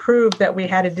have to prove that we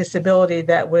had a disability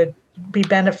that would be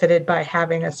benefited by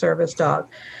having a service dog.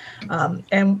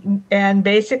 And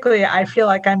basically, I feel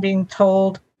like I'm being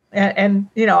told, and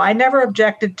I never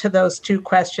objected to those 2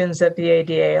 questions that the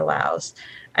ADA allows.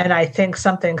 And I think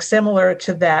something similar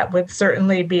to that would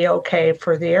certainly be okay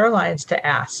for the airlines to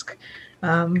ask.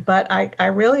 But I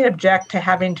really object to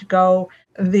having to go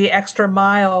the extra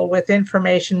mile with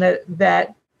information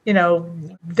that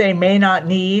they may not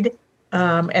need,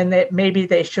 and that maybe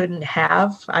they shouldn't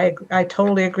have. I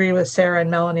totally agree with Sarah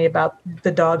and Melanie about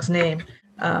the dog's name.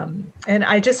 And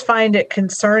I just find it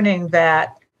concerning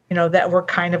that, that we're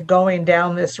kind of going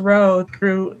down this road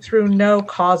through no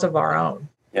cause of our own.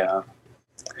 Yeah.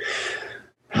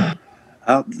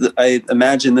 I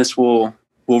imagine this will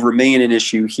will remain an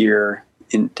issue here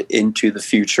into the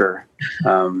future.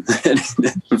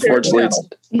 Unfortunately, it's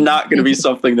not going to be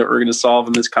something that we're going to solve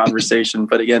in this conversation.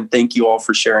 But again, thank you all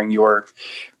for sharing your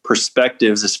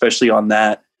perspectives, especially on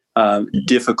that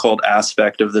difficult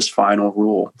aspect of this final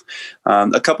rule.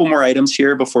 A couple more items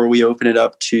here before we open it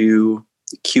up to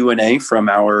Q&A from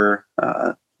our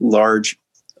large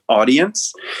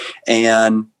audience.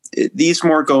 And these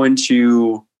more go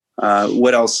into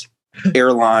what else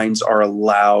airlines are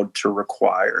allowed to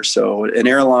require. So an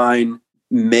airline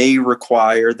may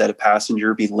require that a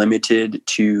passenger be limited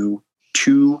to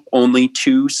only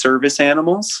two service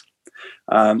animals.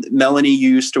 Melanie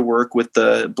used to work with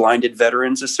the Blinded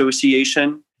Veterans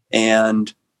Association,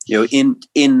 and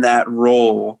in that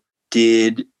role,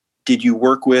 did you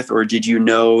work with, or did you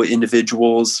know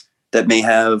individuals that may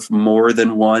have more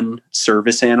than one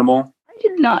service animal? I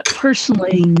did not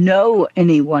personally know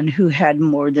anyone who had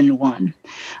more than one,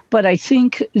 but I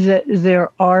think that there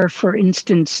are, for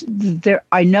instance,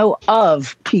 I know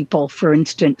of people, for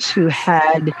instance, who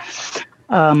had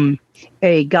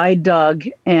a guide dog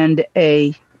and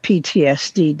a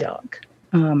PTSD dog.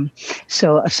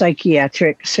 So a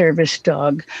psychiatric service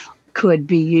dog could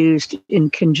be used in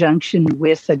conjunction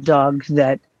with a dog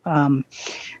that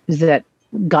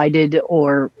guided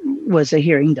or was a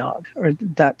hearing dog, or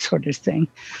that sort of thing.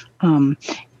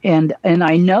 And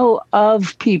I know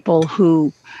of people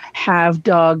who have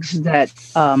dogs that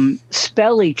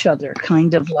spell each other,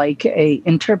 kind of like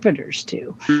interpreters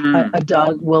do. Mm-hmm. A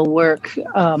dog will work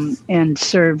and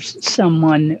serves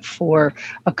someone for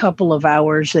a couple of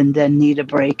hours and then need a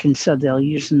break, and so they'll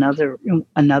use another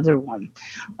one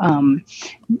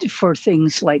for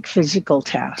things like physical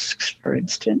tasks, for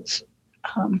instance.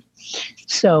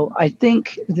 So I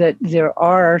think that there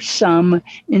are some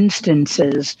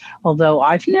instances, although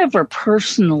I've never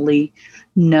personally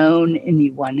known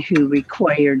anyone who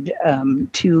required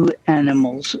two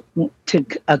animals to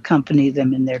accompany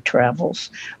them in their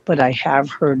travels, but I have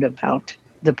heard about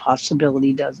the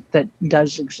possibility that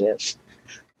does exist.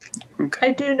 Okay.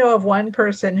 I do know of one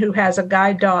person who has a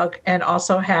guide dog and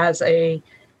also has a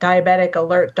diabetic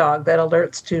alert dog that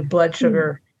alerts to blood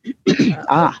sugar.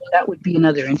 That would be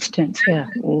another instance. Yeah.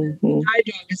 Mm-hmm. Guide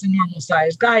dog is a normal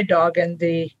sized guide dog, and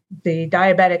the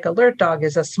diabetic alert dog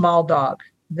is a small dog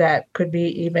that could be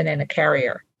even in a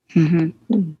carrier.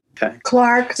 Mm-hmm. Okay.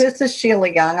 Clark, this is Sheila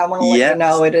Young. I want to let you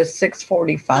know it is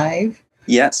 6:45.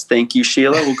 Yes, thank you,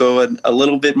 Sheila. We'll go a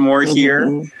little bit more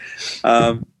here.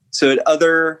 So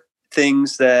other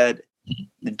things that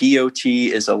the DOT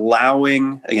is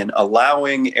allowing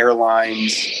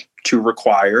airlines to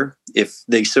require, if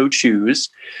they so choose.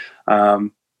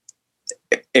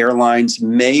 Airlines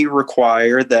may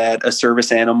require that a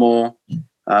service animal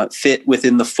fit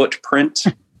within the footprint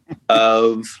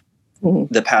of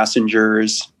the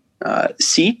passenger's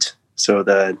seat, so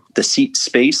the seat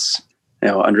space,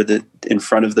 in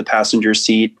front of the passenger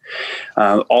seat.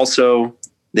 Also,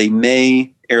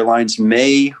 airlines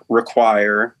may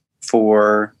require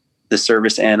for the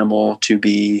service animal to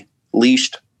be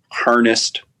leashed,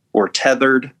 harnessed, or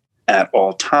tethered at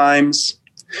all times.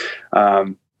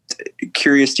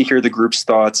 Curious to hear the group's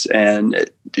thoughts. And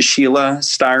Sheila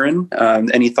Styron,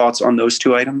 any thoughts on those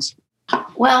two items?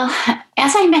 Well,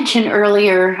 as I mentioned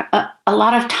earlier, a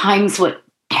lot of times what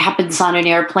happens on an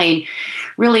airplane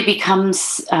really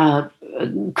becomes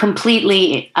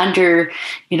completely under,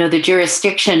 the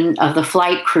jurisdiction of the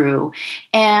flight crew.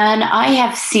 And I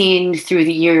have seen through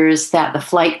the years that the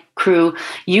flight crew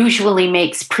usually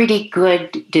makes pretty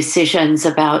good decisions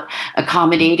about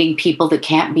accommodating people that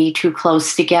can't be too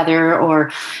close together,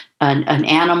 or an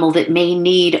animal that may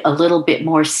need a little bit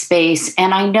more space.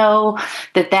 And I know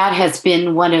that has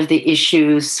been one of the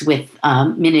issues with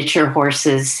miniature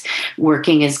horses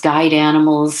working as guide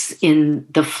animals in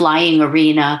the flying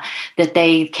arena, that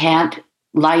they can't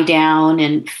lie down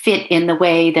and fit in the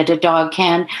way that a dog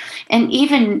can. And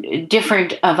even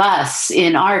different of us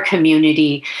in our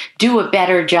community do a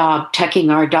better job tucking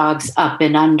our dogs up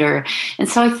and under. And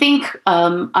so I think,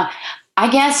 I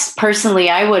guess personally,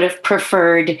 I would have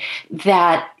preferred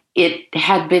that it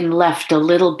had been left a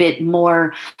little bit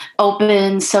more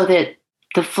open so that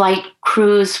the flight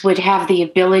crews would have the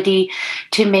ability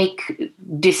to make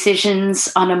decisions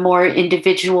on a more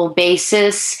individual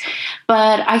basis.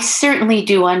 But I certainly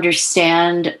do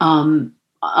understand, on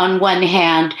one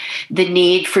hand, the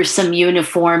need for some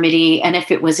uniformity. And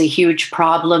if it was a huge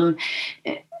problem,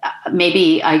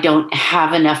 maybe I don't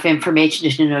have enough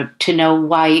information to know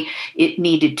why it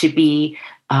needed to be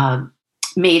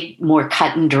made more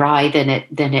cut and dry than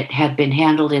it had been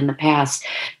handled in the past.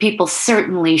 People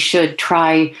certainly should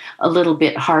try a little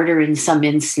bit harder in some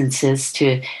instances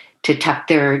to tuck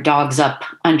their dogs up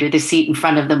under the seat in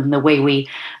front of them, the way we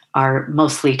are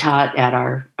mostly taught at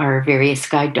our various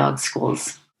guide dog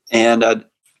schools. And the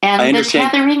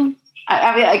tethering.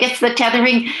 I guess the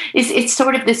tethering it's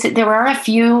sort of this. There are a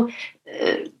few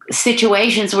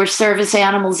situations where service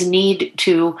animals need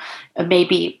to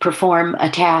maybe perform a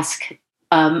task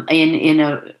in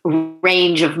a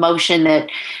range of motion that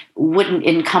wouldn't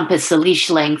encompass the leash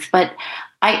length. But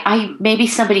I maybe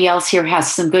somebody else here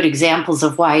has some good examples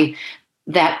of why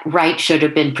that right should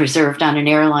have been preserved on an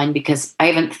airline, because I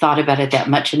haven't thought about it that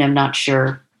much and I'm not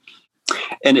sure.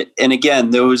 And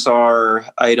again, those are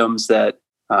items that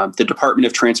the Department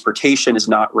of Transportation is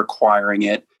not requiring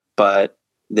it, but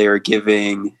they're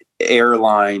giving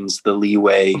airlines the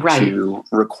leeway to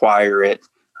require it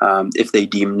if they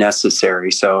deem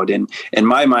necessary. So in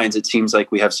my mind, it seems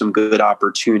like we have some good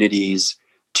opportunities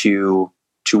to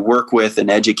work with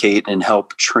and educate and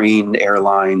help train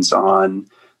airlines on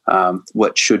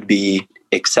what should be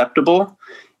acceptable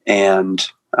and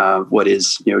what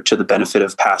is, to the benefit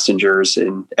of passengers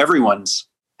and everyone's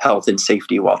health and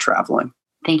safety while traveling.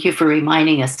 Thank you for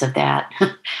reminding us of that.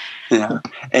 Yeah.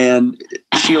 And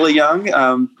Sheila Young,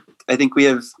 I think we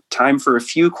have time for a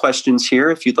few questions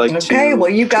here if you'd like to. Okay, well,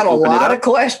 you've got a lot of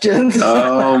questions.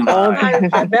 Oh, my.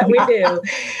 I bet we do.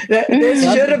 This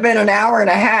should have been an hour and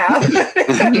a half.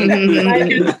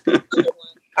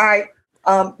 All right.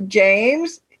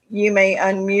 James, you may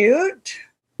unmute.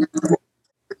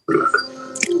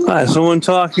 Hi, someone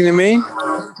talking to me?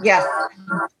 Yeah.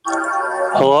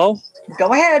 Hello?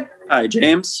 Go ahead. Hi,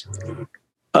 James.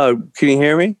 Can you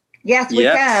hear me? Yes, we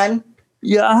can.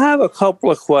 Yeah, I have a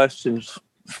couple of questions.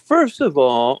 First of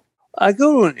all, I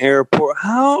go to an airport.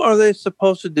 How are they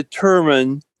supposed to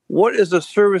determine what is a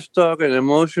service dog and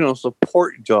emotional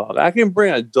support dog? I can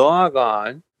bring a dog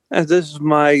on, and this is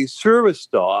my service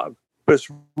dog, but it's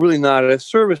really not a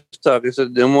service dog. It's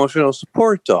an emotional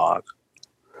support dog.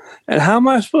 And how am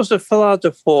I supposed to fill out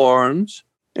the forms?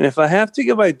 And if I have to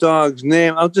give my dog's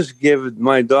name, I'll just give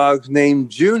my dog's name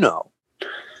Juno.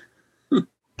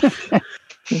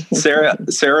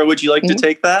 Sarah, would you like to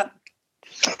take that?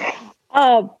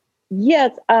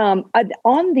 Yes.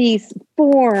 On these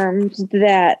forms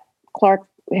that Clark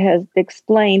has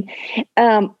explained,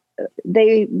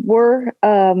 they were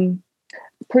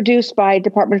produced by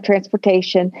Department of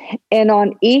Transportation, and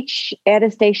on each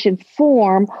attestation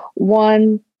form,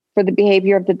 one for the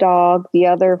behavior of the dog, the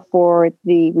other for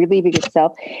the relieving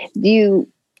itself, you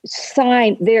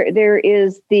sign. There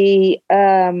is the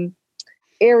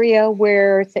area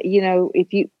where,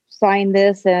 if you sign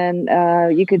this, and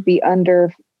you could be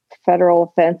under federal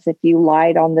offense if you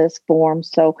lied on this form.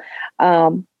 So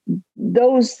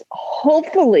those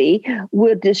hopefully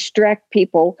will distract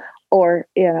people, or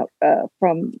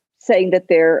from saying that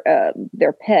their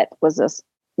pet was a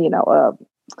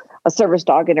service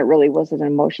dog and it really was an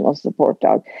emotional support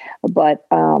dog. But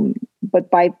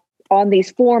by on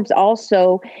these forms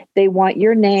also, they want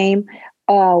your name,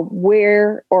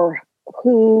 where or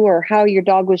who or how your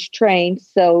dog was trained.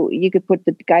 So you could put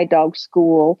the guide dog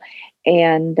school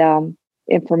and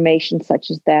information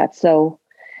such as that. So,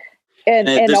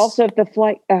 and also if the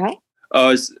flight. I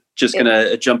was just going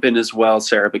to jump in as well,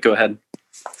 Sarah, but go ahead.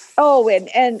 Oh,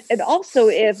 and also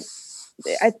if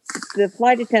the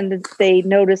flight attendants, they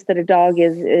notice that a dog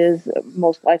is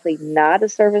most likely not a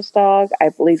service dog, I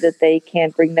believe that they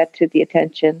can bring that to the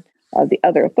attention of the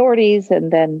other authorities,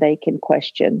 and then they can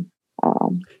question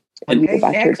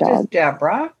about next your dog. Is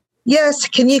Deborah. Yes,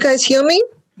 can you guys hear me?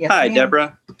 Yes, Hi, ma'am.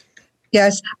 Deborah.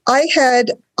 Yes, I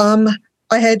had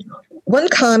one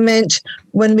comment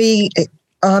when we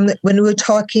were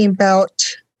talking about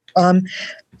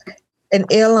an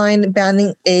airline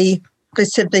banning a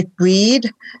specific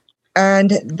breed,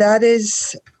 and that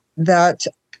is that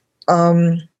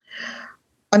I'm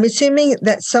assuming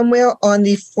that somewhere on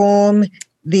the form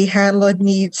the handler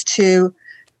needs to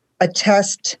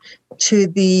attest to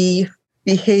the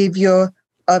behavior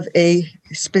of a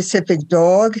specific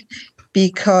dog,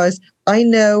 because I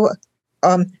know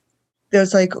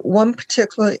there's like one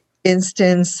particular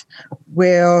instance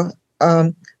where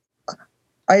I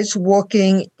was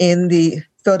walking in the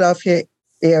Philadelphia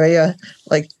area,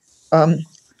 like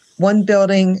one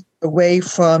building away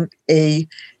from a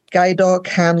guide dog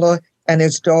handler and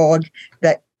his dog,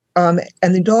 that and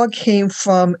the dog came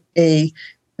from a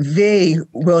very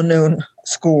well-known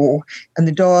school, and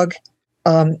the dog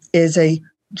is a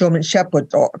German Shepherd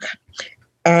dog,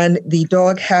 and the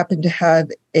dog happened to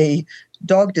have a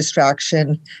dog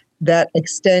distraction that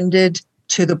extended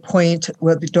to the point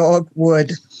where the dog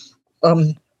would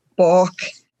bark,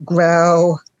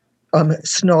 growl,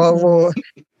 snarl,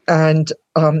 and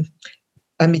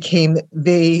became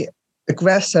very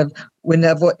aggressive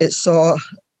whenever it saw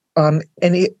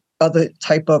any other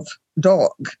type of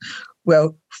dog.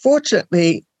 Well,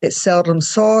 fortunately, it seldom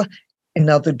saw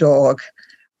another dog,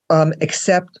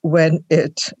 except when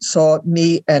it saw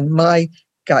me and my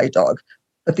guide dog.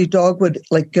 But the dog would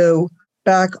go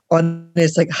back on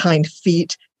its like hind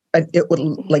feet, and it would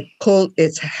like pull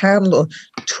its handle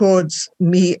towards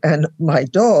me and my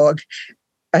dog,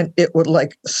 and it would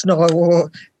like snarl,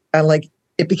 and like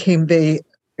it became very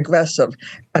aggressive.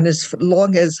 And as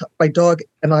long as my dog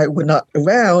and I were not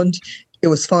around, it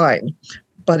was fine.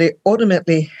 But it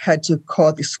ultimately had to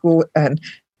call the school and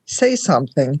say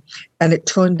something. And it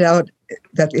turned out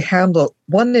that the handler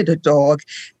wanted a dog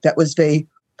that was very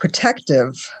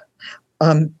protective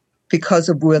because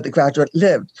of where the graduate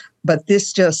lived. But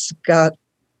this just got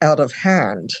out of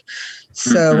hand.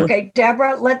 So okay,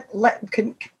 Deborah,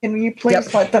 can you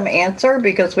please let them answer,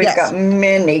 because we've got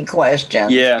many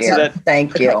questions. Yeah, so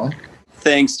thank you.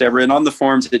 Thanks, Deborah. And on the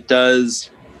forms, it does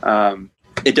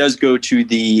go to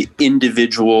the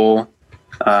individual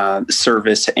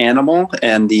service animal,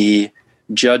 and the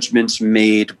judgments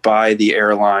made by the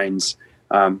airlines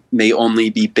may only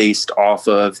be based off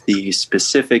of the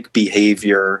specific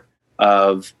behavior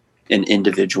of an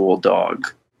individual dog.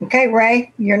 Okay,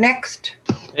 Ray, you're next.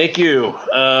 Thank you.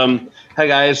 Hi,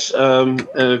 guys.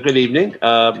 Good evening.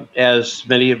 As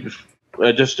many of,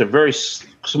 just a very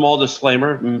small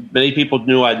disclaimer, many people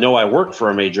know I work for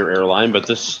a major airline, but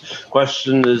this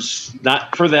question is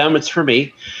not for them, it's for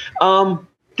me.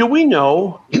 Do we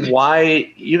know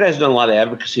why, you guys have done a lot of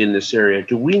advocacy in this area,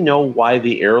 do we know why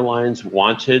the airlines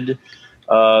wanted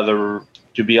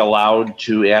to be allowed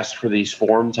to ask for these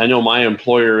forms? I know my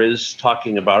employer is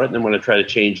talking about it, and I'm going to try to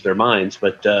change their minds,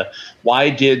 but why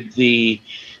did the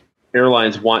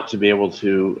airlines want to be able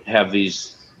to have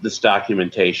this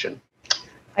documentation?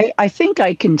 I think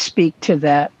I can speak to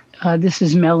that. This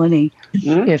is Melanie.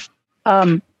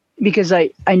 Mm-hmm. Because I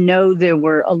know there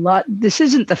were a lot, this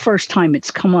isn't the first time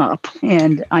it's come up.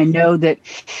 And I know that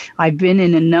I've been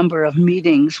in a number of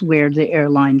meetings where the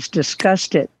airlines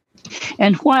discussed it.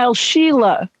 And while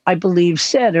Sheila, I believe,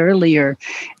 said earlier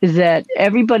that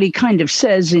everybody kind of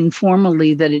says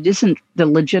informally that it isn't the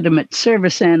legitimate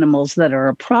service animals that are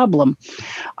a problem,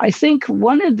 I think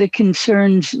one of the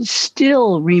concerns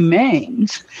still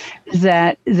remains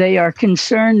that they are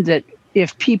concerned that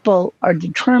if people are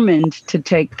determined to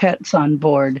take pets on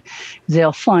board,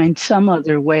 they'll find some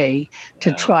other way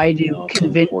to try to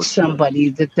convince somebody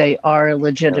that they are a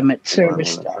legitimate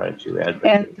service dog.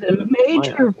 And the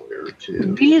major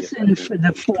reason for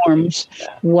the forms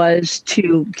was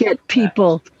to get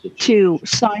people to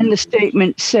sign the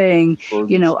statement saying,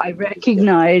 I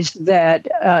recognize that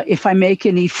if I make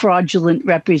any fraudulent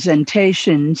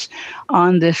representations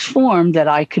on this form, that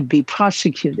I could be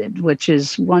prosecuted, which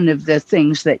is one of the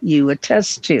things that you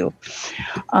attest to.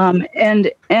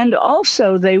 And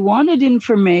also they wanted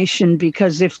information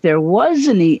because if there was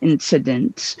any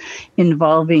incidents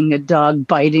involving a dog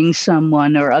biting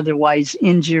someone or otherwise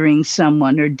injuring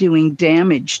someone or doing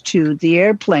damage to the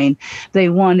airplane, they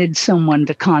wanted someone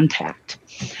to contact.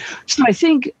 So I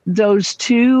think those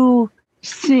two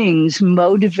things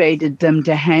motivated them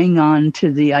to hang on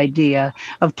to the idea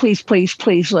of please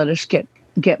let us get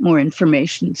more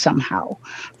information somehow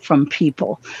from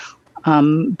people,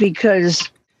 because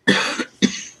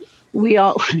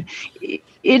it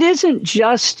isn't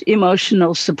just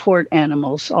emotional support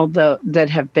animals, although that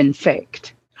have been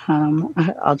faked.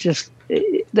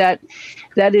 That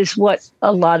is what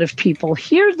a lot of people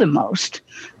hear the most,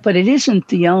 but it isn't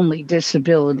the only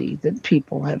disability that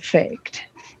people have faked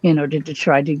in order to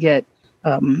try to get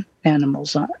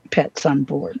pets on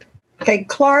board. Okay,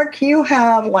 Clark, you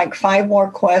have like 5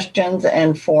 more questions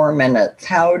and 4 minutes.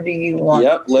 How do you want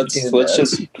to do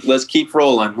this? Let's keep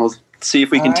rolling. We'll see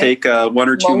if we can take 1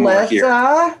 or 2 more here.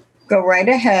 Melissa, go right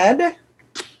ahead.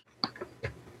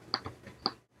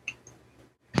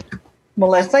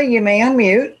 Melissa, you may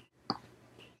unmute.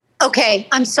 Okay,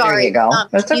 I'm sorry. There you go.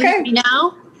 That's can you okay. hear me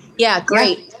now? Yeah,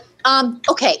 great. Yeah.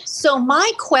 Okay, so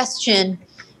my question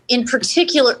in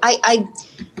particular,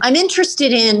 I'm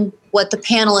interested in what the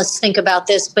panelists think about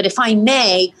this, but if I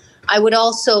may, I would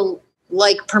also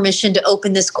like permission to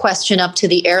open this question up to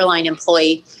the airline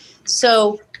employee.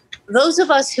 So those of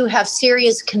us who have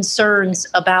serious concerns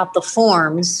about the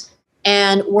forms,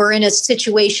 and we're in a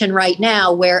situation right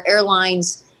now where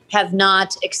airlines have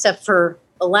not, except for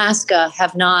Alaska,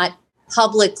 have not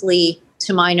publicly,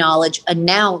 to my knowledge,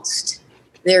 announced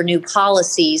their new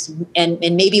policies. And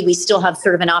maybe we still have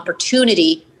sort of an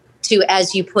opportunity to,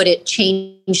 as you put it,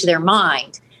 change their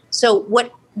mind. So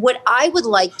what I would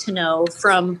like to know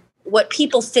from what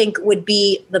people think would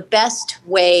be the best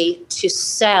way to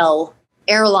sell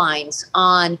airlines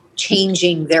on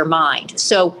changing their mind.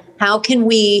 So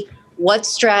what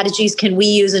strategies can we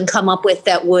use and come up with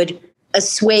that would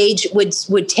assuage,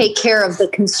 would take care of the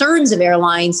concerns of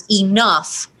airlines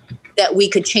enough that we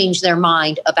could change their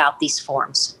mind about these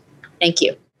forms? Thank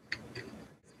you.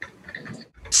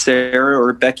 Sarah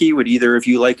or Becky, would either of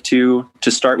you like to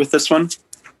start with this one?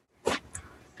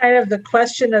 Kind of the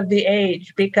question of the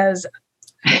age, because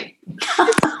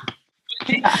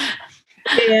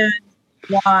and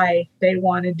why they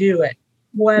want to do it.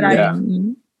 What I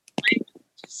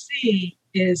see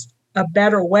is a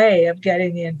better way of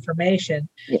getting the information.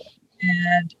 Yeah.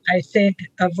 And I think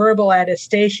a verbal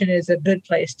attestation is a good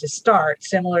place to start,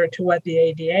 similar to what the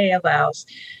ADA allows.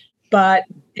 But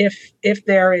if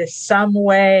there is some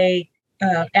way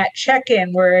at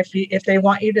check-in where if they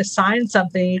want you to sign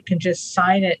something, you can just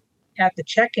sign it at the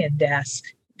check-in desk,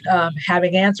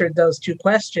 having answered those two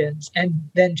questions, and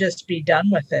then just be done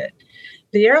with it.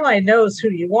 The airline knows who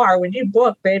you are. When you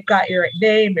book, they've got your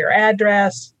name, your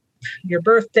address, your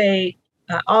birth date,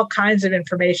 all kinds of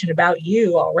information about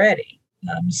you already.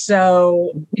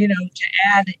 So, to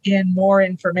add in more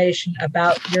information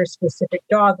about your specific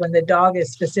dog when the dog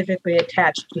is specifically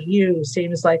attached to you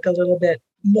seems like a little bit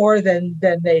more than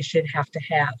they should have to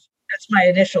have. That's my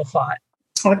initial thought.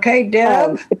 Okay,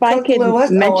 Deb. If I could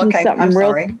mention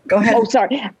something Go ahead. Oh,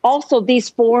 sorry. Also, these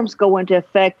forms go into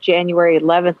effect January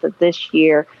 11th of this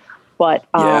year, but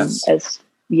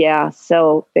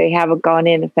so they haven't gone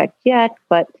in effect yet.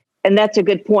 And that's a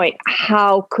good point.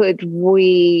 How could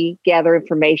we gather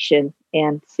information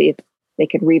and see if they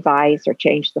could revise or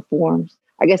change the forms?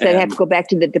 I guess they'd have to go back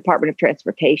to the Department of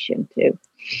Transportation too.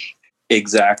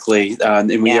 Exactly. And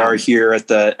we are here at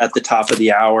the top of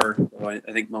the hour. I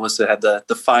think Melissa had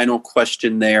the final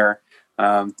question there.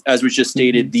 As was just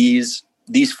stated, these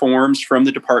forms from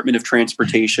the Department of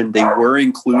Transportation, they were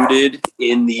included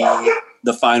in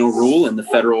the final rule in the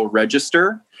Federal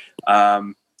Register.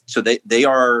 So they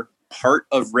are part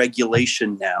of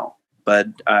regulation now. But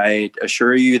I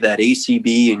assure you that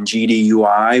ACB and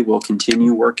GDUI will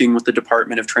continue working with the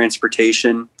Department of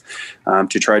Transportation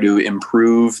to try to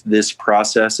improve this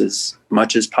process as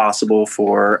much as possible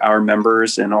for our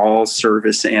members and all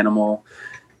service animal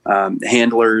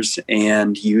handlers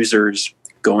and users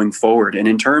going forward. And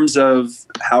in terms of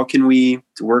how can we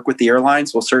work with the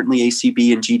airlines, well, certainly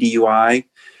ACB and GDUI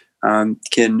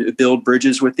can build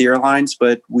bridges with the airlines,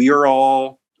 but we are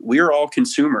all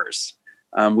consumers.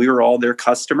 We are all their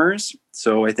customers.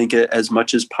 So I think as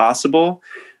much as possible,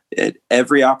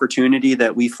 every opportunity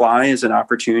that we fly is an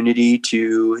opportunity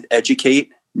to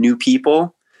educate new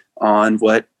people on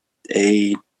what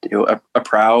a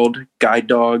proud guide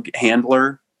dog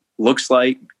handler looks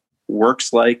like,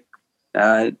 works like,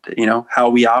 how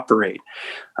we operate.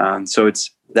 So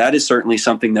that is certainly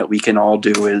something that we can all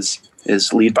do is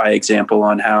lead by example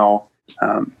on how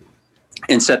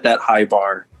and set that high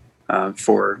bar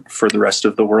for the rest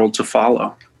of the world to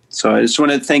follow. So I just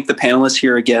want to thank the panelists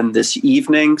here again this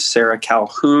evening, Sarah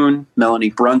Calhoun,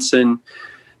 Melanie Brunson,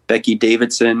 Becky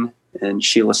Davidson, and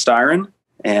Sheila Styron.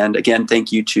 And again,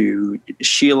 thank you to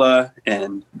Sheila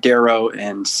and Darrow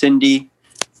and Cindy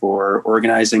for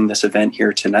organizing this event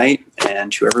here tonight.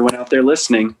 And to everyone out there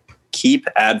listening, keep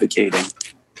advocating.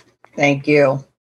 Thank you.